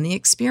been on the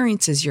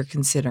experiences you're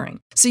considering.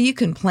 So you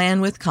can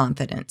plan with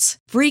confidence.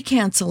 Free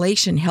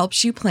cancellation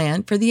helps you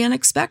plan for the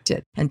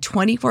unexpected. And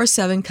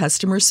 24/7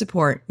 customer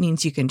support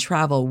means you can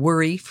travel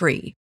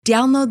worry-free.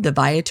 Download the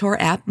Viator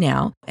app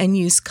now and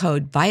use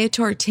code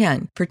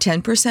Viator10 for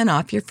 10%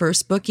 off your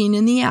first booking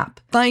in the app.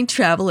 Find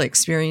travel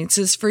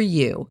experiences for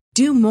you.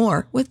 Do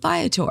more with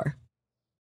Viator.